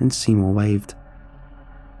Brandon, and Seymour waved.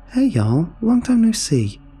 "Hey y'all, long time no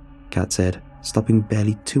see," Kat said, stopping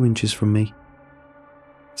barely 2 inches from me.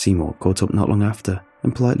 Seymour caught up not long after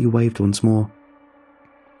and politely waved once more.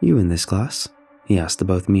 "You in this class?" he asked of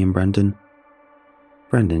both me and Brandon.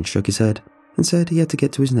 Brandon shook his head and said he had to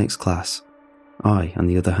get to his next class. I, on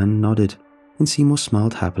the other hand, nodded, and Seymour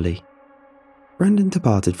smiled happily. Brandon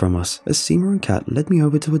departed from us as Seymour and Kat led me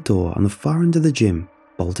over to a door on the far end of the gym,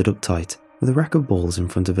 bolted up tight, with a rack of balls in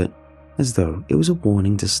front of it, as though it was a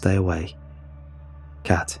warning to stay away.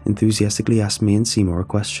 Kat enthusiastically asked me and Seymour a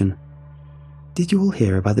question. "Did you all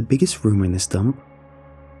hear about the biggest rumour in this dump?"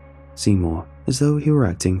 Seymour, as though he were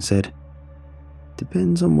acting, said,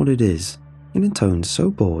 "Depends on what it is," in a tone so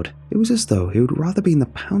bored it was as though he would rather be in the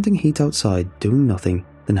pounding heat outside doing nothing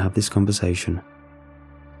than have this conversation.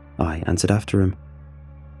 I answered after him,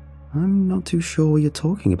 "I'm not too sure what you're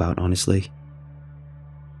talking about, honestly."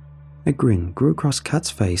 A grin grew across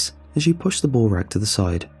Kat's face as she pushed the ball rack to the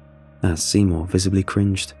side, as Seymour visibly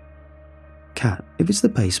cringed. "Kat, if it's the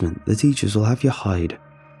basement, the teachers will have you hide,"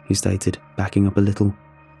 he stated, backing up a little,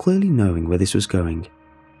 clearly knowing where this was going.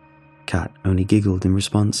 Kat only giggled in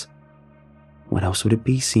response. "What else would it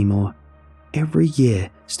be, Seymour? Every year,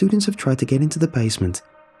 students have tried to get into the basement,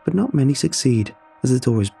 but not many succeed, as the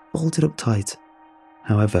door is bolted up tight.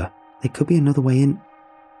 However, there could be another way in."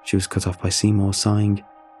 She was cut off by Seymour sighing.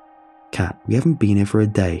 "Kat, we haven't been here for a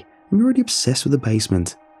day, and you're already obsessed with the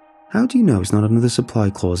basement. How do you know it's not another supply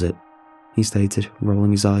closet?" he stated,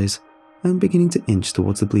 rolling his eyes, and beginning to inch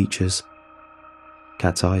towards the bleachers.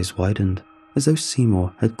 Kat's eyes widened, as though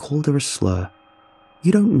Seymour had called her a slur.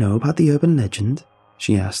 "You don't know about the urban legend?"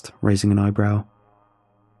 she asked, raising an eyebrow.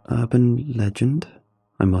 "Urban legend?"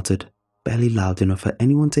 I muttered, barely loud enough for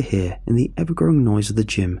anyone to hear in the ever-growing noise of the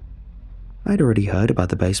gym. I had already heard about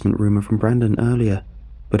the basement rumour from Brandon earlier,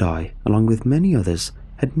 but I, along with many others,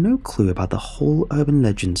 had no clue about the whole urban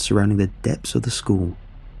legend surrounding the depths of the school.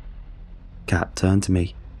 Kat turned to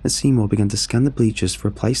me as Seymour began to scan the bleachers for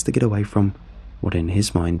a place to get away from what in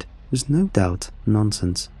his mind was no doubt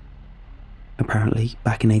nonsense. Apparently,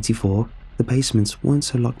 back in '84, the basements weren't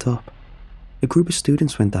so locked up. A group of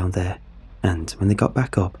students went down there, and when they got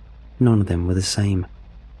back up, none of them were the same.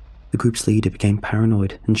 The group's leader became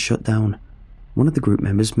paranoid and shut down. One of the group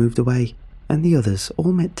members moved away, and the others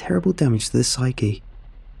all met terrible damage to their psyche.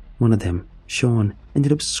 One of them, Sean,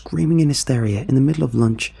 ended up screaming in hysteria in the middle of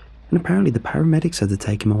lunch, and apparently the paramedics had to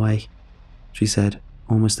take him away, she said,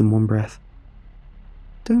 almost in one breath.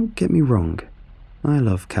 Don't get me wrong, I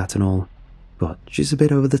love Kat and all, but she's a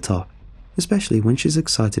bit over the top, especially when she's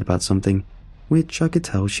excited about something, which I could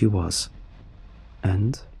tell she was.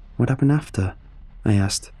 And what happened after? I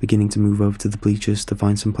asked, beginning to move over to the bleachers to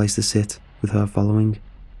find some place to sit, with her following.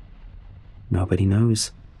 Nobody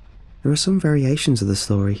knows. There are some variations of the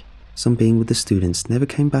story, some being with the students never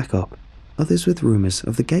came back up, others with rumours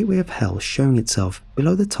of the gateway of hell showing itself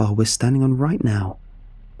below the tile we're standing on right now.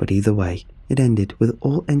 But either way, it ended with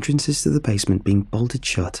all entrances to the basement being bolted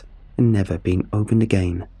shut and never being opened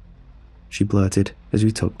again, she blurted as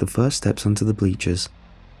we took the first steps onto the bleachers.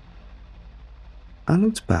 I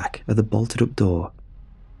looked back at the bolted up door.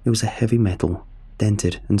 It was a heavy metal,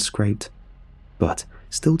 dented and scraped, but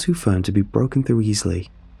still too firm to be broken through easily.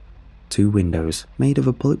 2 windows made of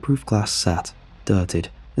a bulletproof glass sat, dirted,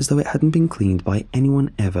 as though it hadn't been cleaned by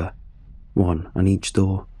anyone ever, one on each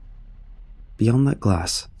door. Beyond that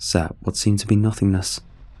glass sat what seemed to be nothingness,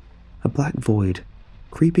 a black void,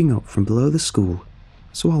 creeping up from below the school,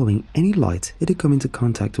 swallowing any light it had come into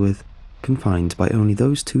contact with, confined by only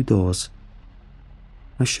those 2 doors.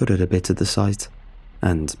 I shuddered a bit at the sight,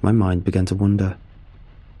 and my mind began to wonder.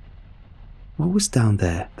 What was down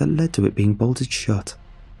there that led to it being bolted shut?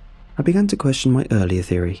 I began to question my earlier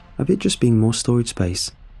theory of it just being more storage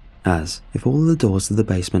space, as if all of the doors to the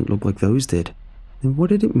basement looked like those did, then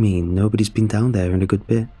what did it mean nobody's been down there in a good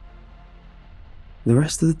bit? The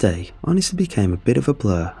rest of the day honestly became a bit of a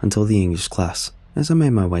blur until the English class, as I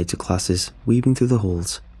made my way to classes, weaving through the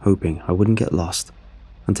halls, hoping I wouldn't get lost,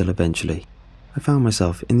 until eventually I found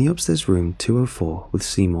myself in the upstairs room 204 with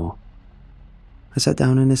Seymour. I sat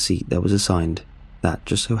down in a seat that was assigned, that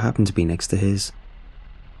just so happened to be next to his.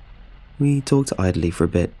 We talked idly for a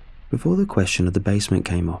bit before the question of the basement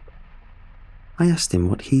came up. I asked him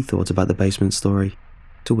what he thought about the basement story,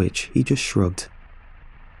 to which he just shrugged.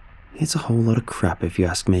 It's a whole lot of crap if you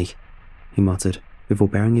ask me, he muttered before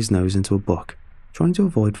burying his nose into a book, trying to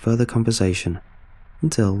avoid further conversation,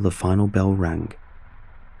 until the final bell rang.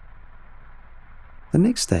 The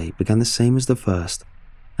next day began the same as the first,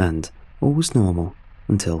 and all was normal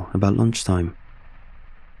until about lunchtime.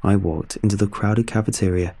 I walked into the crowded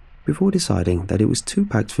cafeteria before deciding that it was too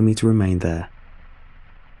packed for me to remain there.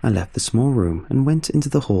 I left the small room and went into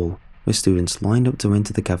the hall where students lined up to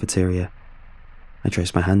enter the cafeteria. I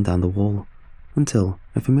traced my hand down the wall until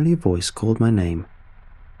a familiar voice called my name.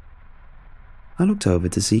 I looked over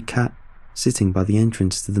to see Kat sitting by the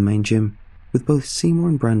entrance to the main gym with both Seymour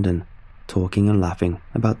and Brandon talking and laughing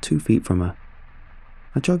about 2 feet from her.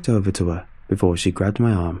 I jogged over to her before she grabbed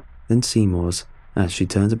my arm, then Seymour's, as she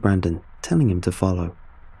turned to Brandon, telling him to follow.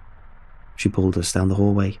 She pulled us down the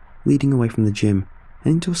hallway, leading away from the gym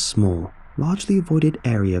and into a small, largely avoided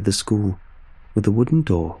area of the school, with a wooden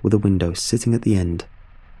door with a window sitting at the end.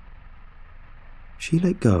 She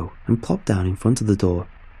let go and plopped down in front of the door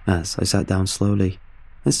as I sat down slowly,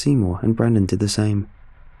 as Seymour and Brandon did the same.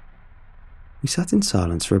 We sat in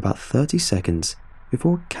silence for about 30 seconds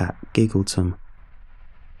before Kat giggled some.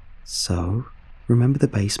 So, remember the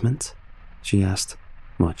basement? She asked,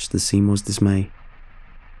 much to Seymour's dismay.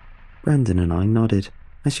 Brandon and I nodded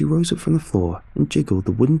as she rose up from the floor and jiggled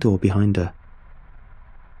the wooden door behind her.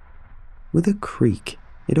 With a creak,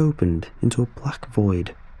 it opened into a black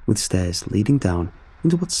void with stairs leading down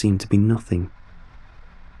into what seemed to be nothing.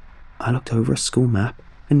 I looked over a school map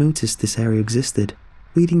and noticed this area existed,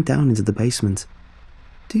 leading down into the basement.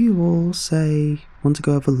 Do you all, want to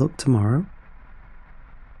go have a look tomorrow?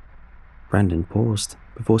 Brandon paused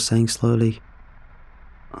before saying slowly,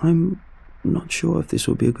 I'm not sure if this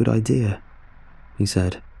would be a good idea, he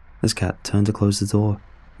said, as Kat turned to close the door,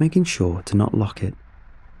 making sure to not lock it.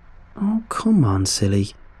 Oh, come on,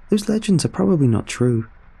 silly. Those legends are probably not true.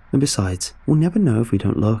 And besides, we'll never know if we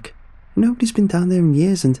don't look. Nobody's been down there in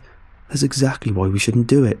years, and that's exactly why we shouldn't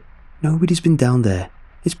do it. Nobody's been down there.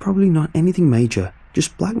 It's probably not anything major,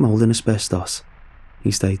 just black mold and asbestos,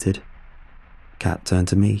 he stated. Kat turned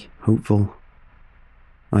to me, hopeful.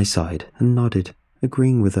 I sighed and nodded,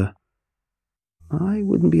 agreeing with her. I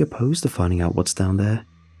wouldn't be opposed to finding out what's down there,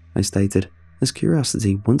 I stated, as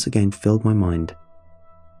curiosity once again filled my mind.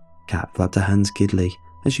 Kat flapped her hands giddily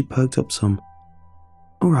as she perked up some.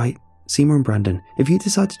 All right, Seymour and Brandon, if you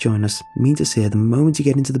decide to join us, meet us here the moment you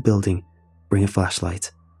get into the building. Bring a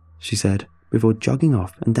flashlight, she said, before jogging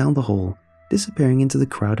off and down the hall, disappearing into the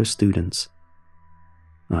crowd of students.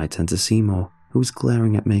 I turned to Seymour, who was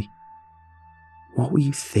glaring at me. "What were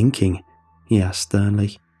you thinking?" he asked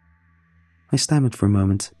sternly. I stammered for a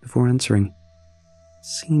moment before answering.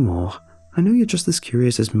 "Seymour, I know you're just as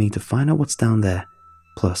curious as me to find out what's down there.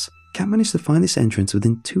 Plus, Cat managed to find this entrance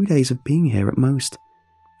within 2 days of being here at most.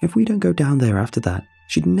 If we don't go down there after that,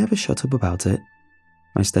 she'd never shut up about it,"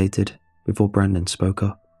 I stated, before Brandon spoke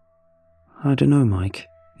up. "I don't know, Mike,"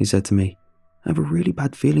 he said to me. "I have a really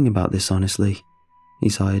bad feeling about this, honestly," he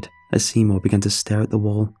sighed as Seymour began to stare at the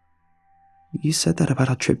wall. "You said that about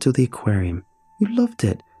our trip to the aquarium. You loved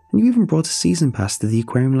it, and you even brought a season pass to the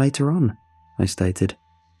aquarium later on," I stated.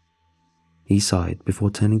 He sighed before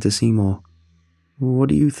turning to Seymour. "What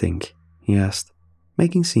do you think?" he asked,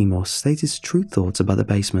 making Seymour state his true thoughts about the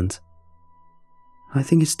basement. "I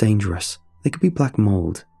think it's dangerous. There could be black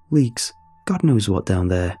mold, leaks, God knows what down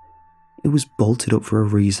there. It was bolted up for a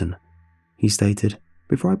reason," he stated,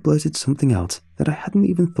 before I blurted something out that I hadn't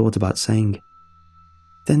even thought about saying.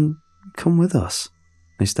 "Then come with us,"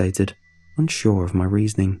 I stated, unsure of my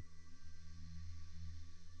reasoning.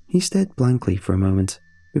 He stared blankly for a moment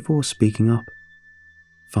before speaking up.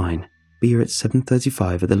 "Fine, be here at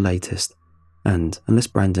 7:35 at the latest, and unless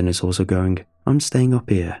Brandon is also going, I'm staying up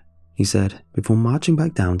here," he said before marching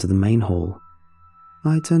back down to the main hall.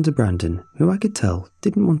 I turned to Brandon, who I could tell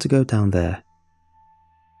didn't want to go down there.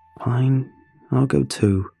 "Fine, I'll go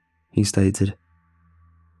too," he stated.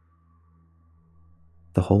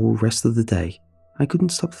 The whole rest of the day, I couldn't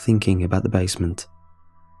stop thinking about the basement.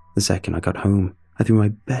 The second I got home, I threw my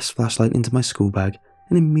best flashlight into my school bag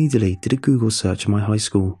and immediately did a Google search of my high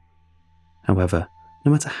school. However,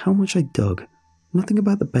 no matter how much I dug, nothing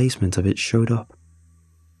about the basement of it showed up.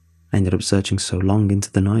 I ended up searching so long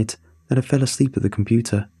into the night that I fell asleep at the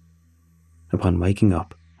computer. Upon waking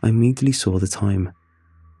up, I immediately saw the time.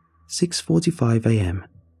 6:45 a.m.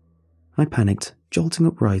 I panicked, jolting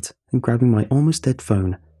upright and grabbing my almost dead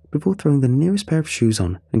phone before throwing the nearest pair of shoes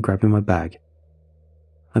on and grabbing my bag.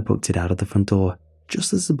 I booked it out of the front door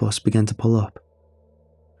just as the bus began to pull up.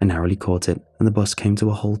 I narrowly caught it and the bus came to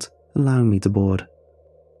a halt, allowing me to board.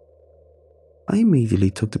 I immediately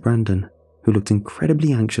took to Brandon, who looked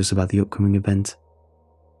incredibly anxious about the upcoming event.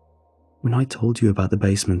 "When I told you about the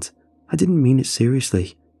basement, I didn't mean it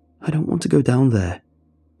seriously. I don't want to go down there,"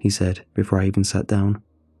 he said before I even sat down.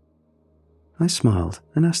 I smiled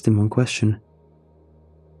and asked him one question.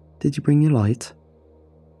 "Did you bring your light?"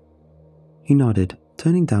 He nodded,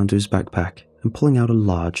 turning down to his backpack and pulling out a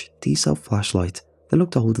large D-cell flashlight that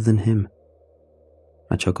looked older than him.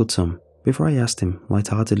 I chuckled some before I asked him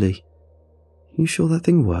lightheartedly, "You sure that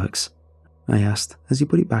thing works?" I asked as he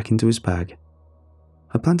put it back into his bag.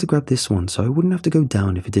 "I plan to grab this one so I wouldn't have to go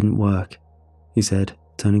down if it didn't work," he said,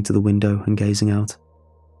 turning to the window and gazing out.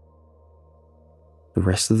 The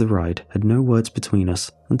rest of the ride had no words between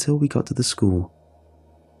us until we got to the school.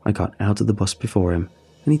 I got out of the bus before him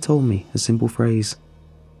and he told me a simple phrase,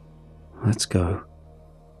 "Let's go."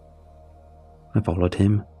 I followed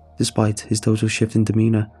him, despite his total shift in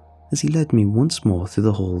demeanour, as he led me once more through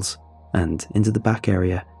the halls and into the back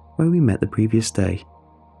area where we met the previous day.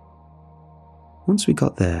 Once we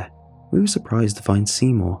got there, we were surprised to find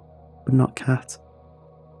Seymour, but not Cat.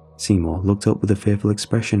 Seymour looked up with a fearful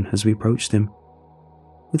expression as we approached him.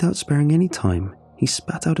 Without sparing any time, he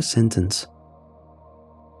spat out a sentence.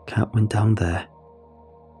 "Cat went down there."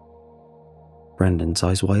 Brandon's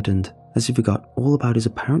eyes widened as he forgot all about his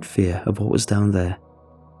apparent fear of what was down there.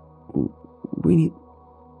 We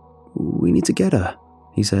need to get her,"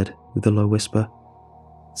 he said with a low whisper.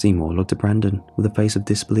 Seymour looked at Brandon with a face of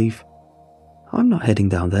disbelief. "I'm not heading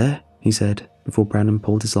down there," he said before Brandon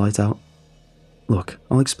pulled his light out. "Look,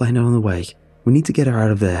 I'll explain it on the way. We need to get her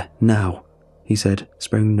out of there, now," he said,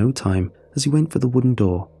 sparing no time as he went for the wooden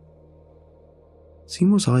door.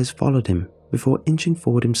 Seymour's eyes followed him before inching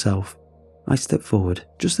forward himself. I stepped forward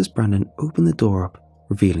just as Brandon opened the door up,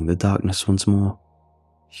 revealing the darkness once more.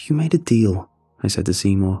 "You made a deal," I said to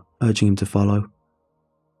Seymour, urging him to follow.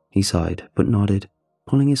 He sighed but nodded,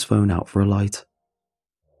 pulling his phone out for a light.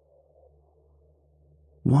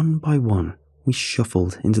 One by one, we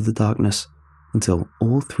shuffled into the darkness until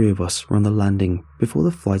all three of us were on the landing before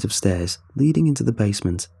the flight of stairs leading into the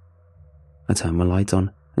basement. I turned my light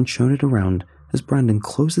on and shone it around as Brandon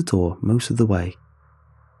closed the door most of the way.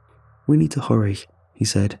 "We need to hurry," he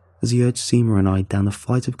said as he urged Seymour and I down the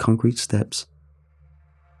flight of concrete steps.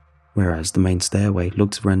 Whereas the main stairway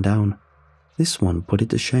looked run down, this one put it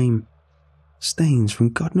to shame. Stains from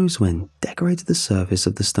God knows when decorated the surface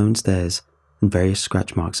of the stone stairs, and various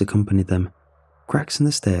scratch marks accompanied them. Cracks in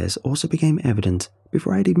the stairs also became evident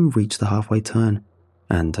before I had even reached the halfway turn,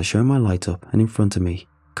 and I shone my light up and in front of me,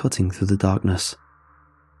 cutting through the darkness.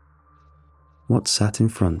 what sat in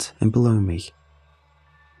front and below me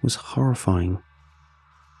was horrifying.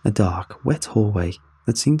 A dark, wet hallway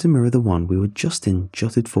that seemed to mirror the one we were just in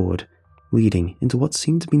jutted forward, leading into what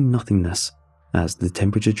seemed to be nothingness as the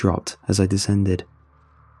temperature dropped as I descended.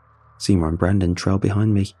 Seymour and Brandon trailed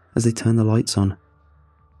behind me as they turned the lights on.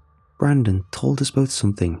 Brandon told us both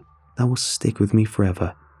something that will stick with me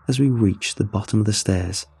forever as we reached the bottom of the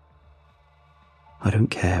stairs. "I don't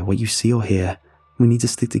care what you see or hear, we need to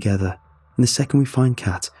stick together, and the second we find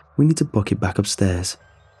Kat, we need to book it back upstairs,"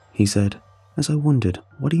 he said, as I wondered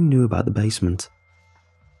what he knew about the basement.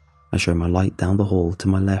 I showed my light down the hall to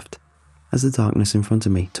my left as the darkness in front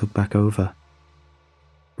of me took back over.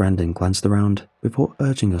 Brandon glanced around before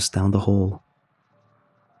urging us down the hall.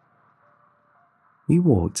 We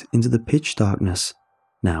walked into the pitch darkness,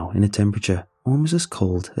 now in a temperature almost as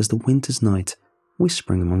cold as the winter's night,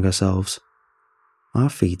 whispering among ourselves. Our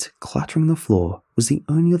feet clattering the floor was the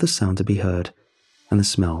only other sound to be heard, and the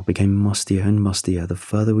smell became mustier and mustier the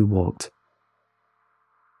further we walked.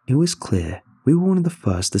 It was clear we were one of the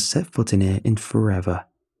first to set foot in here in forever.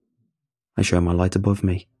 I showed my light above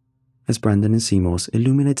me, as Brandon and Seymour's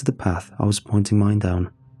illuminated the path I was pointing mine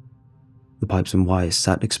down. The pipes and wires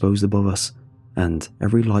sat exposed above us, and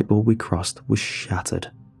every light bulb we crossed was shattered.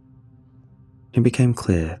 It became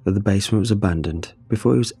clear that the basement was abandoned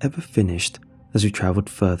before it was ever finished as we travelled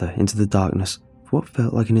further into the darkness for what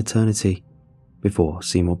felt like an eternity, before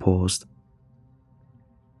Seymour paused.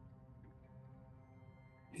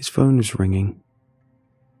 His phone was ringing.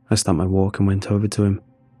 I stopped my walk and went over to him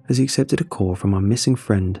as he accepted a call from our missing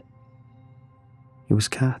friend. It was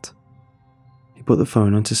Kat. He put the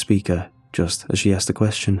phone onto speaker just as she asked the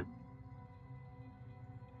question.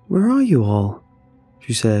 "Where are you all?"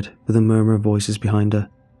 she said with a murmur of voices behind her,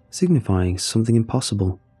 signifying something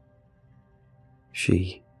impossible.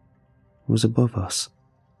 She was above us,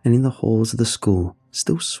 and in the halls of the school,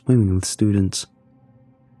 still swimming with students.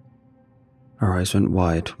 Our eyes went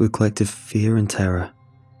wide with collective fear and terror.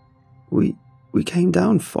 We came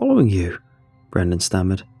down following you," Brandon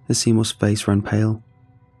stammered as Seymour's face ran pale.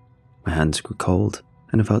 My hands grew cold,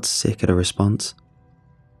 and I felt sick at her response.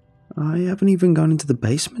 "I haven't even gone into the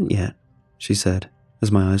basement yet," she said,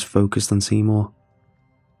 as my eyes focused on Seymour.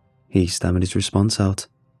 He stammered his response out.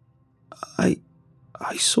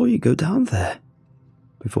 I saw you go down there,"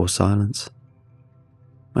 before silence.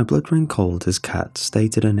 My blood ran cold as Kat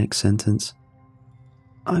stated her next sentence.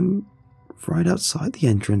 "I'm right outside the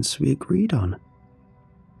entrance we agreed on."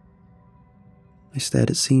 I stared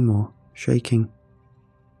at Seymour, shaking.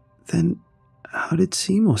 "Then how did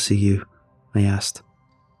Seymour see you?" I asked.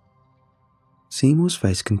 Seymour's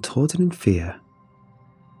face contorted in fear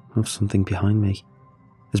of something behind me,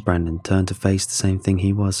 as Brandon turned to face the same thing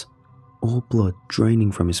he was, all blood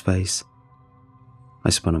draining from his face.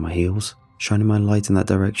 I spun on my heels, shining my light in that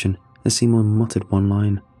direction as Seymour muttered one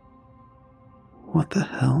line. "What the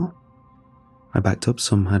hell?" I backed up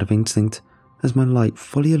some out of instinct as my light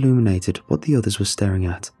fully illuminated what the others were staring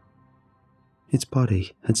at. Its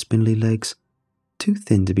body had spindly legs, too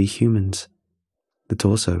thin to be humans. The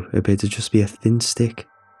torso appeared to just be a thin stick,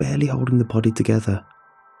 barely holding the body together.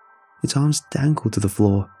 Its arms dangled to the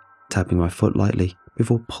floor, tapping my foot lightly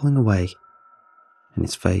before pulling away. And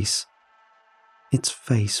its face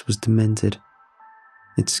was demented.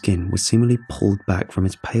 Its skin was seemingly pulled back from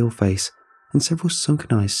its pale face, and several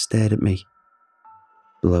sunken eyes stared at me.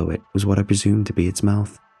 Below it was what I presumed to be its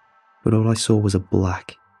mouth, but all I saw was a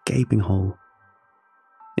black, gaping hole.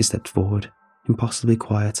 It stepped forward, impossibly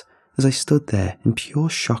quiet, as I stood there in pure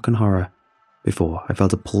shock and horror, before I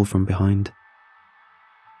felt a pull from behind.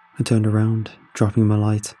 I turned around, dropping my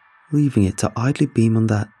light, leaving it to idly beam on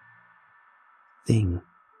that thing.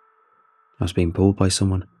 I was being pulled by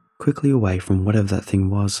someone, quickly away from whatever that thing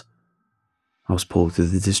was. I was pulled through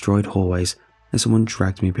the destroyed hallways, and someone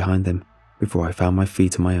dragged me behind them before I found my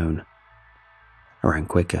feet on my own. I ran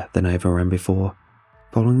quicker than I ever ran before,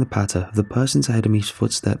 following the patter of the persons ahead of me's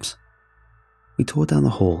footsteps. We tore down the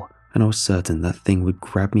hall, and I was certain that thing would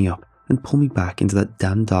grab me up and pull me back into that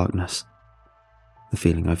damn darkness. The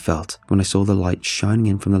feeling I felt when I saw the light shining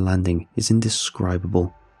in from the landing is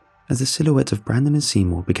indescribable, as the silhouette of Brandon and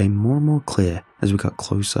Seymour became more and more clear as we got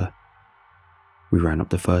closer. We ran up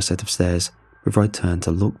the first set of stairs before I turned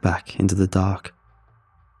to look back into the dark.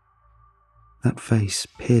 That face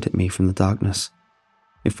peered at me from the darkness.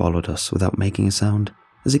 It followed us without making a sound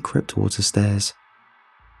as it crept towards the stairs.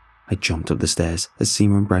 I jumped up the stairs as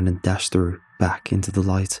Seymour and Brandon dashed through, back into the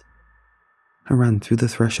light. I ran through the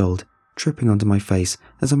threshold, tripping onto my face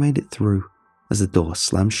as I made it through, as the door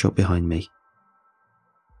slammed shut behind me.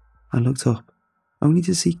 I looked up, only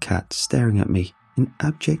to see Kat staring at me in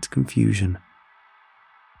abject confusion.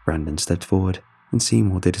 Brandon stepped forward, and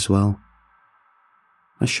Seymour did as well.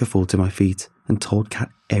 I shuffled to my feet and told Kat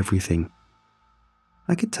everything.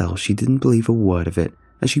 I could tell she didn't believe a word of it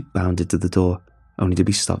as she bounded to the door, only to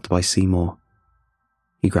be stopped by Seymour.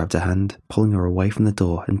 He grabbed her hand, pulling her away from the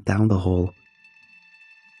door and down the hall.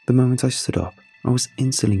 The moment I stood up, I was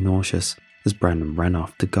instantly nauseous as Brandon ran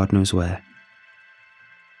off to God knows where.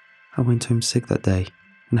 I went home sick that day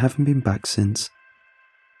and haven't been back since.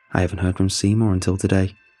 I haven't heard from Seymour until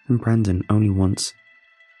today, and Brandon only once.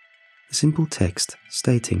 A simple text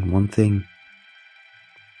stating one thing: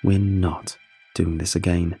 we're not doing this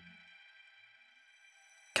again.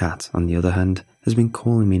 Kat, on the other hand, has been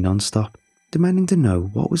calling me non-stop, demanding to know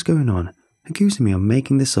what was going on, accusing me of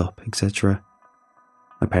making this up, etc.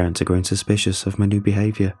 My parents are growing suspicious of my new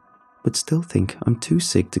behaviour, but still think I'm too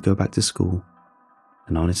sick to go back to school.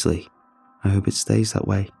 And honestly, I hope it stays that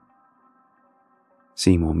way.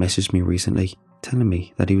 Seymour messaged me recently, telling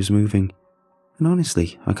me that he was moving, and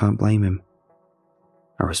honestly, I can't blame him.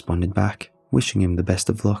 I responded back, wishing him the best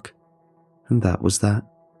of luck, and that was that.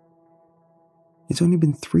 It's only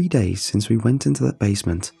been 3 days since we went into that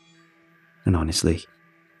basement, and honestly,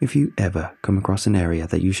 if you ever come across an area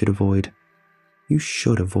that you should avoid, you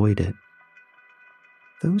should avoid it.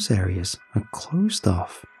 Those areas are closed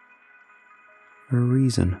off for a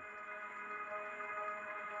reason.